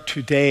start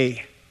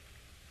today.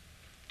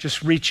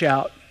 Just reach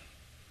out.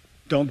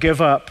 Don't give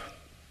up.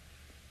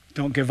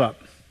 Don't give up.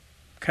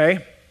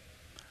 Okay?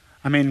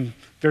 I mean,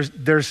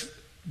 there's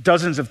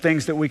dozens of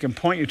things that we can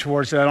point you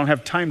towards that I don't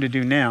have time to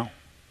do now.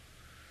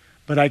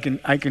 But I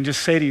can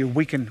just say to you,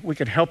 we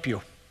can help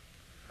you.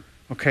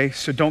 Okay?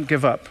 So don't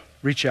give up.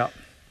 Reach out.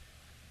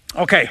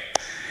 Okay.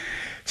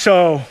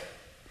 So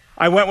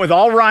I went with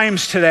all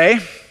rhymes today.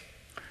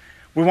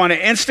 We want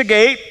to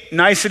instigate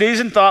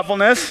niceties and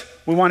thoughtfulness.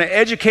 We want to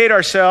educate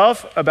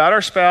ourselves about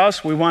our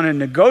spouse. We want to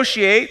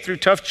negotiate through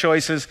tough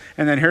choices.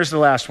 And then here's the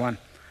last one.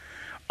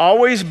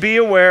 Always be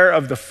aware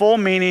of the full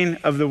meaning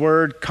of the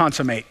word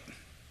consummate.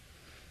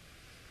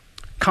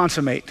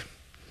 Consummate.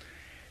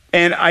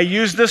 And I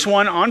use this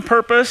one on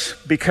purpose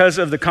because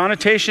of the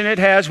connotation it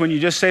has when you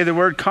just say the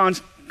word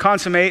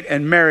consummate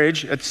and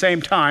marriage at the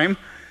same time.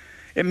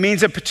 It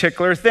means a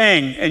particular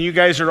thing. And you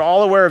guys are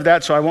all aware of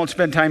that, so I won't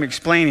spend time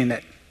explaining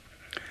it.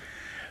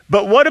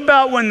 But what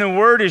about when the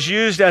word is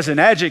used as an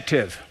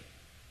adjective?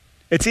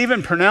 It's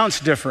even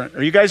pronounced different.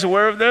 Are you guys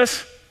aware of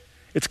this?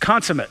 It's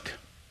consummate.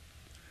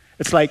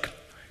 It's like,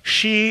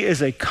 she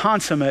is a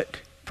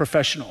consummate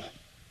professional.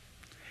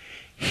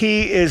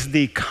 He is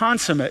the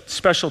consummate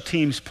special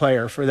teams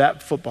player for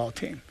that football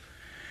team.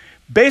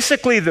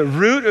 Basically, the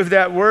root of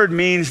that word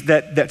means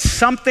that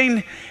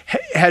something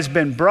has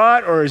been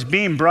brought or is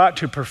being brought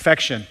to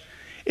perfection.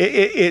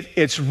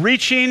 It's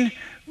reaching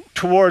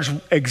towards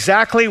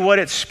exactly what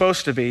it's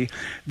supposed to be.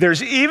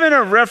 There's even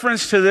a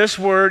reference to this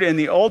word in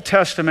the Old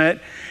Testament,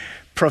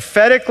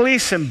 prophetically,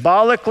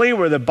 symbolically,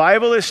 where the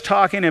Bible is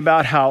talking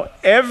about how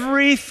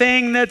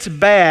everything that's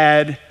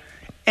bad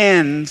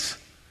ends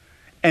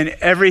and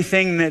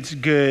everything that's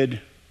good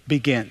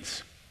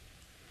begins.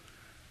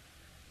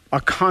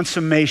 A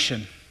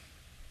consummation.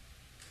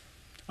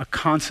 A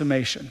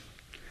consummation.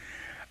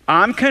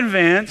 I'm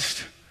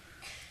convinced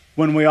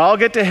when we all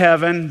get to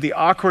heaven, the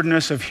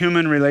awkwardness of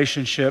human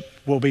relationship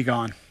will be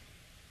gone.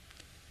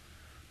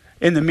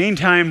 In the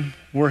meantime,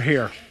 we're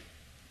here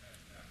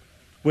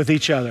with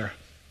each other.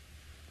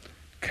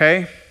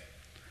 Okay?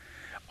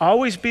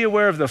 Always be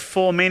aware of the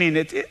full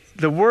meaning.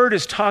 The word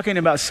is talking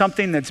about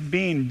something that's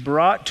being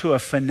brought to a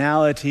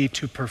finality,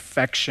 to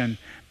perfection.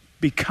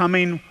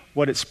 becoming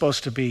what it's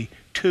supposed to be.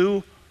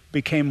 Two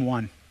became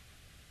one.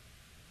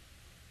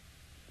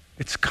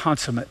 It's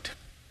consummate.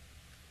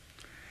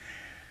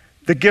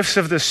 The gifts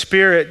of the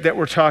Spirit that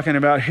we're talking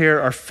about here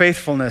are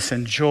faithfulness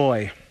and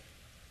joy.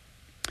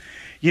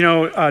 You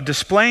know,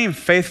 displaying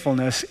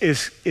faithfulness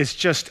is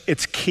just,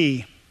 it's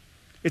key.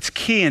 It's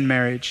key in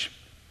marriage.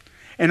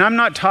 And I'm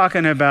not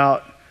talking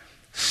about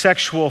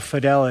sexual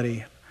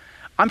fidelity.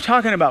 I'm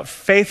talking about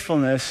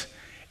faithfulness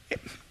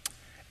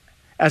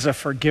as a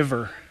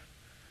forgiver.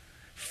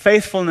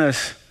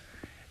 Faithfulness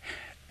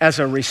as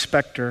a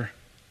respecter.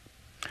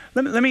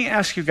 Let me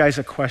ask you guys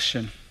a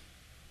question.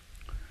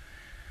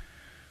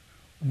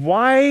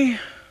 Why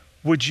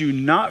would you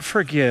not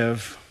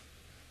forgive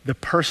the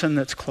person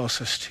that's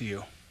closest to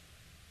you?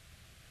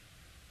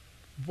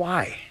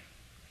 Why?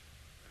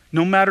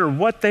 No matter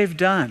what they've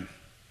done.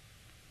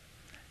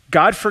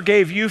 God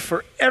forgave you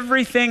for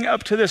everything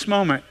up to this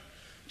moment,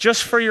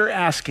 just for your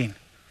asking.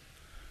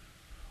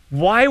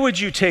 Why would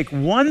you take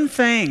one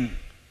thing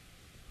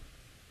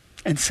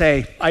and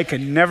say, I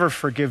can never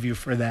forgive you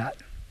for that?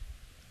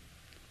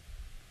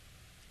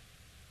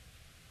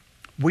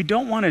 We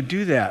don't want to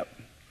do that.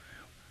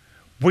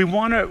 We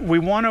want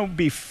to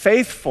be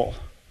faithful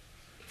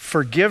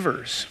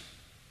forgivers.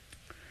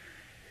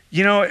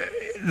 You know,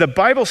 the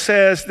Bible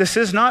says, this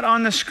is not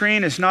on the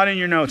screen, it's not in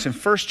your notes, in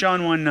 1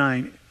 John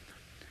 1:9,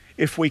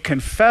 if we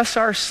confess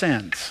our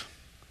sins,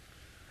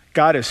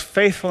 God is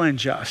faithful and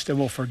just and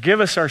will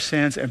forgive us our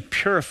sins and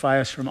purify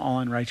us from all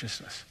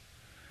unrighteousness.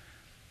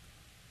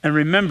 And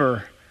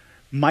remember,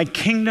 my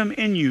kingdom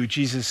in you,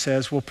 Jesus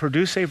says, will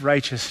produce a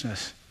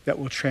righteousness that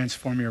will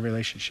transform your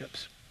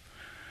relationships.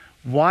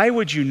 Why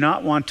would you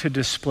not want to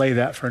display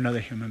that for another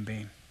human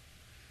being?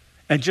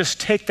 And just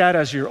take that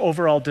as your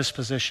overall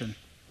disposition.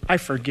 I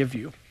forgive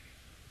you.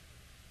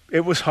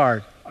 It was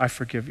hard. I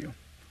forgive you.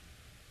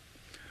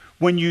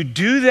 When you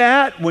do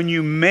that, when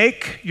you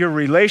make your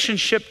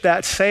relationship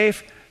that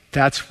safe,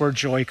 that's where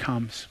joy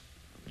comes.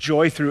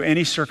 Joy through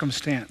any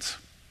circumstance.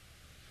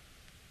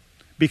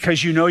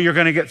 Because you know you're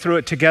going to get through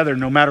it together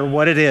no matter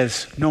what it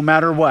is, no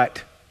matter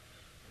what.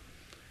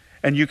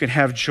 And you can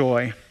have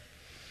joy.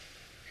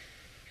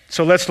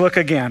 So let's look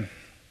again.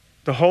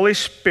 The Holy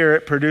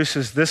Spirit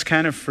produces this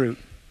kind of fruit: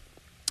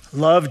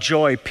 love,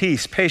 joy,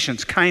 peace,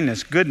 patience,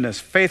 kindness, goodness,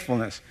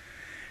 faithfulness,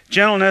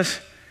 gentleness,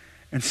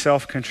 and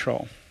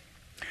self-control.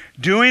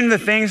 Doing the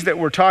things that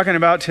we're talking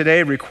about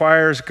today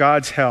requires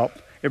God's help.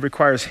 It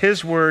requires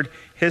His word,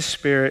 His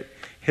Spirit,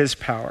 His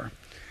power.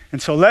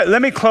 And so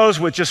let me close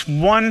with just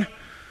one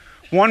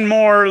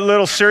more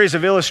little series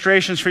of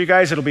illustrations for you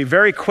guys. It'll be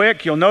very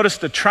quick. You'll notice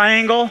the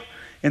triangle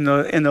in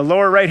the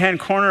lower right-hand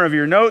corner of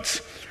your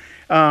notes.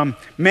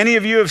 Many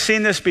of you have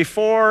seen this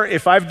before.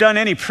 If I've done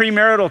any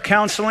premarital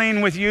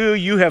counseling with you,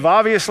 you have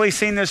obviously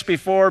seen this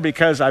before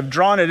because I've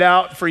drawn it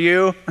out for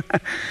you,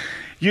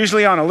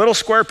 usually on a little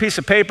square piece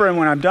of paper, and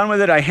when I'm done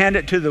with it, I hand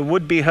it to the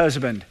would-be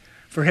husband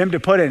for him to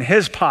put in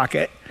his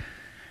pocket,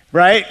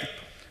 right?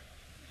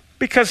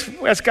 Because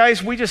as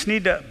guys, we just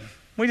need to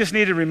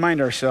remind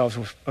ourselves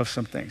of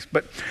some things.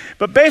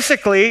 But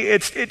basically,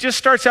 it just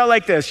starts out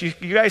like this.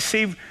 You guys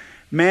see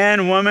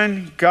man,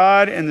 woman,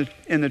 God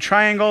in the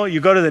triangle. You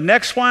go to the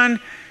next one.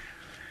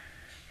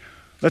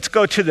 Let's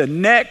go to the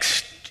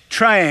next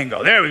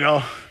triangle. There we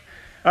go.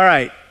 All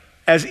right.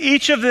 As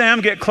each of them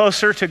get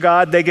closer to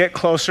God, they get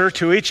closer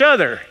to each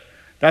other.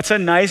 That's a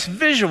nice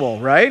visual,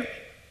 right?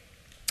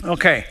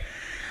 Okay.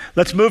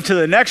 Let's move to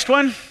the next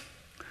one.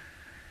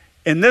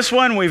 In this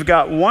one, we've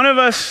got one of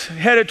us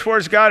headed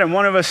towards God and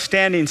one of us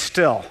standing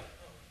still,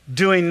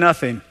 doing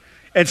nothing.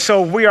 And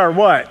so we are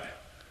what?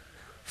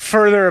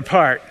 Further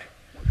apart.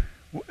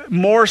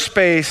 More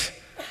space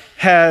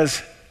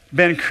has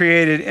been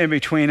created in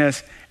between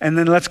us. And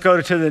then let's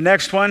go to the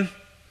next one.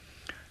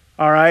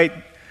 All right.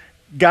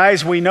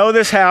 Guys, we know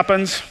this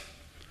happens.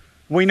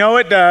 We know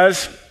it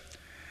does.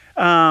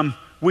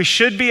 We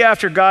should be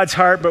after God's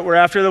heart, but we're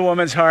after the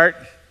woman's heart.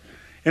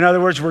 In other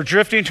words, we're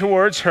drifting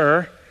towards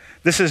her.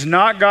 This is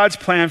not God's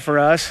plan for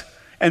us,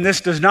 and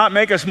this does not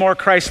make us more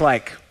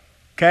Christ-like.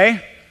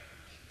 Okay?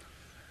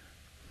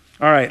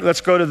 All right,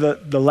 let's go to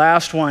the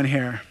last one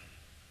here.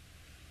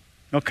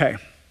 Okay.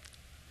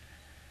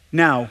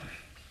 Now,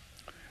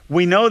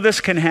 we know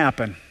this can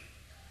happen.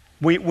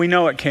 We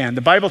know it can.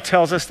 The Bible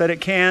tells us that it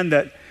can,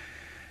 that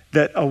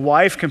a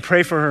wife can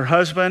pray for her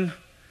husband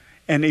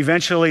and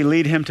eventually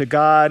lead him to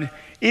God.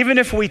 Even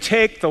if we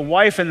take the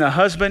wife and the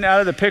husband out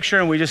of the picture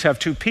and we just have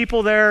two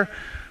people there,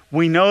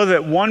 we know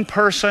that one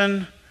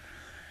person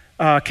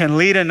can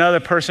lead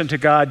another person to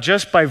God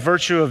just by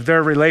virtue of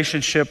their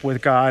relationship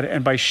with God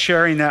and by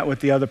sharing that with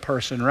the other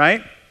person,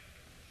 right?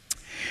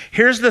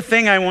 Here's the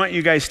thing I want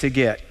you guys to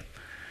get.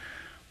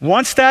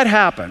 Once that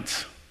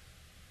happens,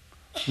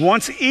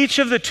 once each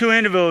of the two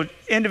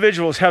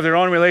individuals have their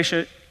own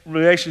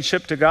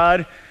relationship to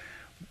God,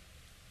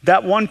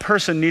 that one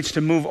person needs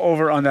to move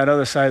over on that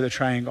other side of the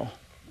triangle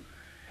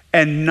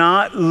and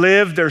not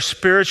live their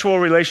spiritual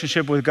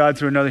relationship with God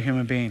through another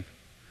human being,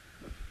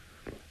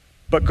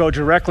 but go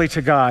directly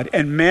to God.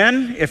 And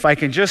men, if I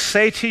can just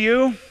say to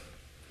you,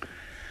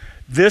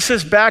 This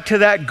is back to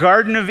that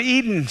Garden of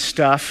Eden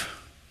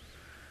stuff,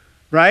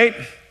 right?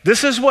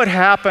 This is what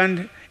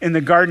happened in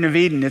the Garden of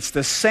Eden. It's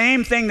the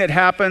same thing that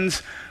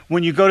happens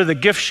when you go to the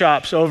gift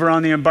shops over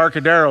on the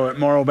Embarcadero at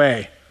Morro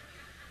Bay,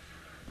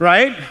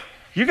 right?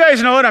 You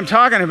guys know what I'm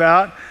talking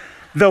about.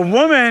 The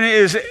woman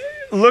is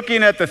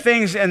looking at the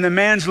things and the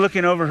man's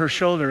looking over her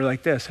shoulder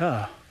like this.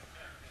 Oh,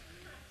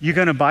 you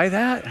gonna buy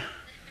that?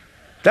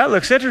 That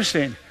looks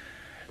interesting.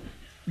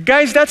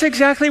 Guys, that's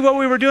exactly what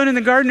we were doing in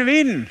the Garden of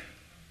Eden.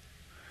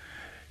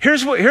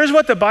 Here's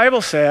what the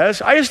Bible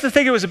says. I used to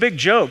think it was a big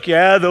joke.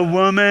 Yeah, the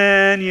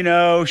woman,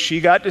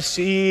 she got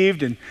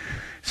deceived, and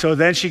so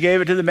then she gave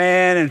it to the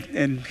man,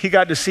 and he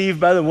got deceived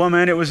by the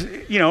woman. It was,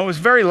 it was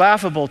very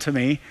laughable to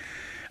me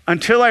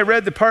until I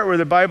read the part where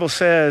the Bible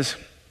says,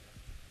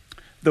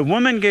 the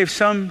woman gave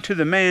some to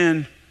the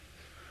man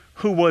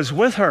who was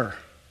with her.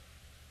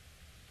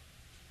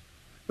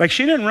 Like,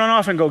 she didn't run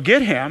off and go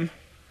get him.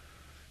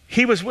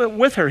 He was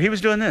with her. He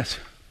was doing this.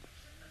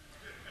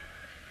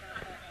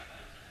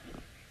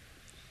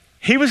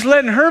 He was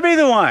letting her be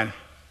the one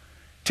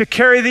to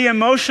carry the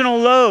emotional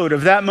load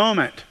of that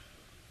moment,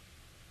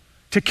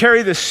 to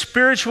carry the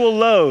spiritual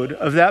load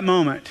of that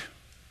moment,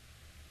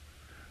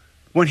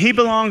 when he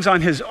belongs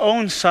on his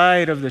own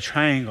side of the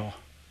triangle,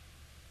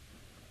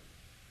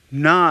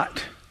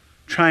 not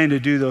trying to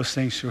do those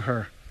things through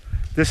her.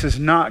 This is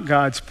not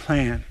God's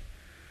plan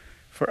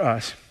for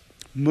us.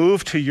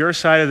 Move to your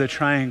side of the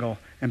triangle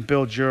and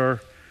build your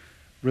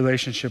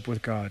relationship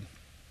with God.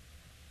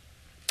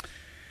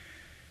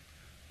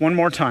 One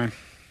more time.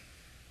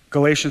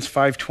 Galatians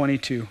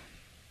 5:22.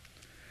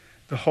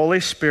 The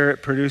Holy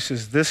Spirit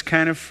produces this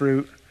kind of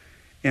fruit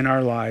in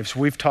our lives.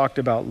 We've talked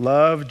about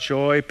love,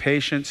 joy,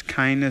 patience,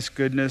 kindness,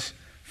 goodness,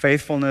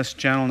 faithfulness,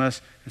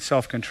 gentleness, and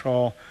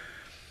self-control.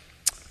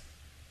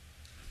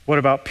 What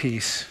about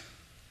peace?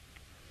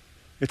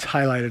 It's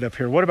highlighted up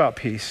here. What about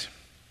peace?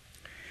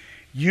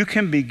 You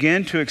can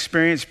begin to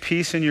experience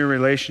peace in your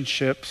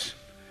relationships,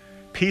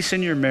 peace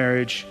in your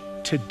marriage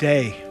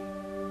today.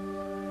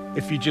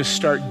 If you just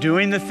start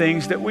doing the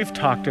things that we've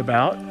talked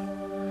about,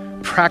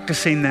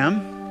 practicing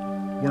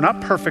them. We're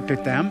not perfect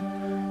at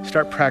them.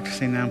 Start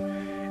practicing them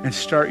and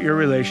start your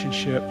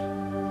relationship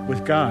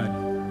with God,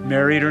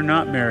 married or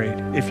not married.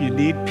 If you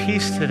need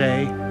peace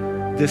today,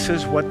 this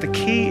is what the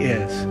key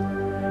is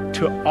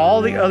to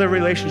all the other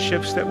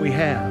relationships that we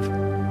have.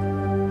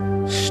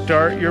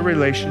 Start your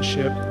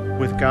relationship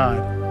with God.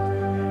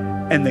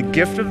 And the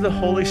gift of the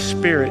Holy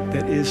Spirit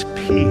that is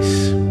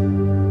peace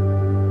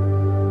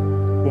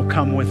will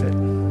come with it.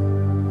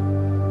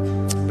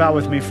 Bow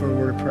with me for a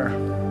word of prayer.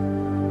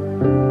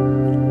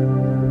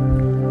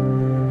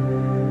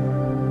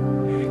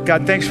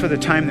 God, thanks for the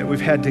time that we've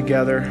had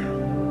together.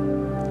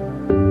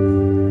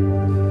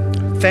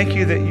 Thank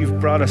you that you've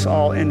brought us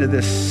all into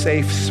this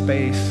safe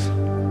space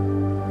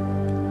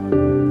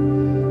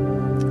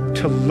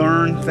to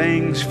learn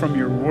things from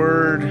your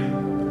word,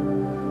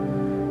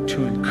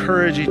 to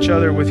encourage each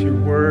other with your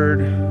word,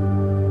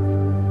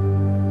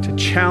 to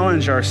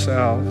challenge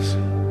ourselves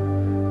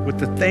with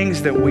the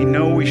things that we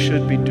know we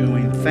should be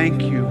doing.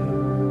 Thank you.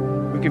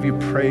 We give you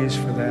praise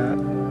for that.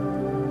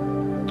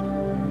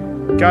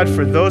 God,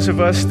 for those of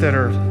us that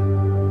are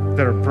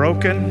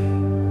broken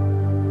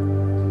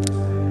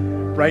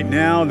right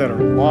now, that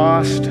are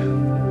lost,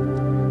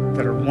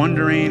 that are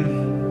wondering,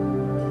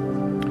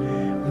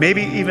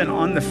 maybe even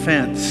on the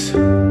fence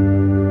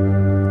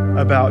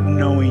about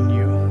knowing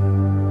you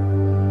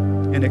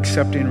and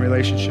accepting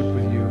relationship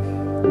with you.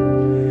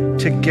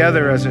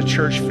 Together as a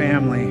church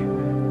family,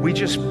 we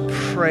just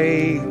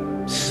pray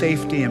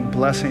safety and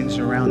blessings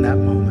around that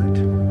moment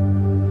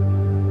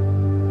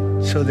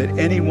so that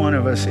any one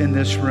of us in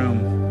this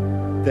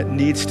room that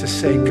needs to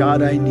say,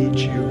 God, I need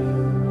you,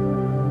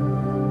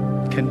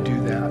 can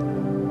do that.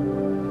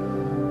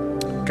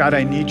 God,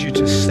 I need you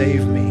to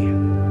save me.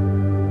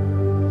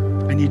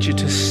 I need you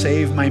to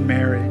save my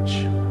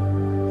marriage.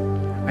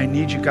 I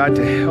need you, God,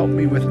 to help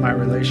me with my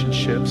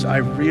relationships. I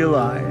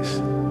realize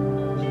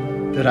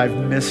that I've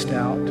missed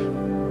out.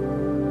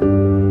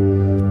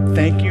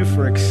 Thank you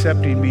for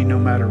accepting me no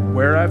matter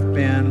where I've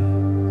been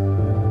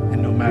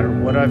and no matter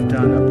what I've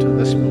done up to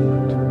this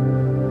moment.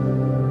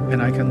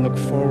 And I can look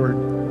forward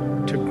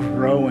to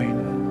growing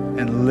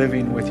and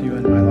living with you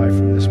in my life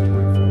from this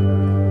point forward.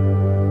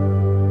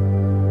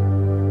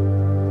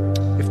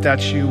 If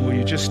that's you, will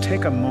you just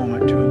take a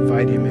moment to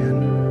invite him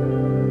in?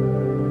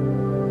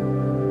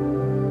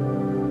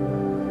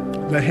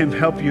 Let him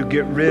help you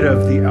get rid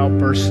of the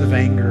outbursts of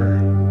anger,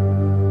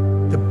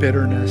 the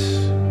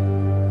bitterness,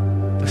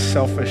 the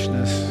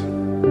selfishness,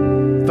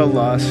 the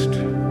lust,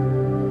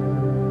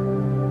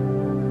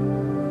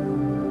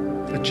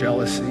 the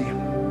jealousy.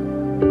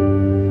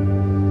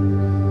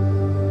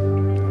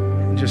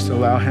 And just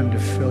allow him to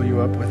fill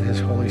you up with his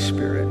Holy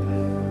Spirit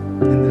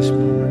in this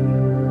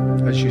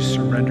moment as you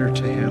surrender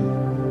to him.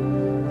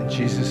 In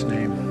Jesus'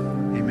 name.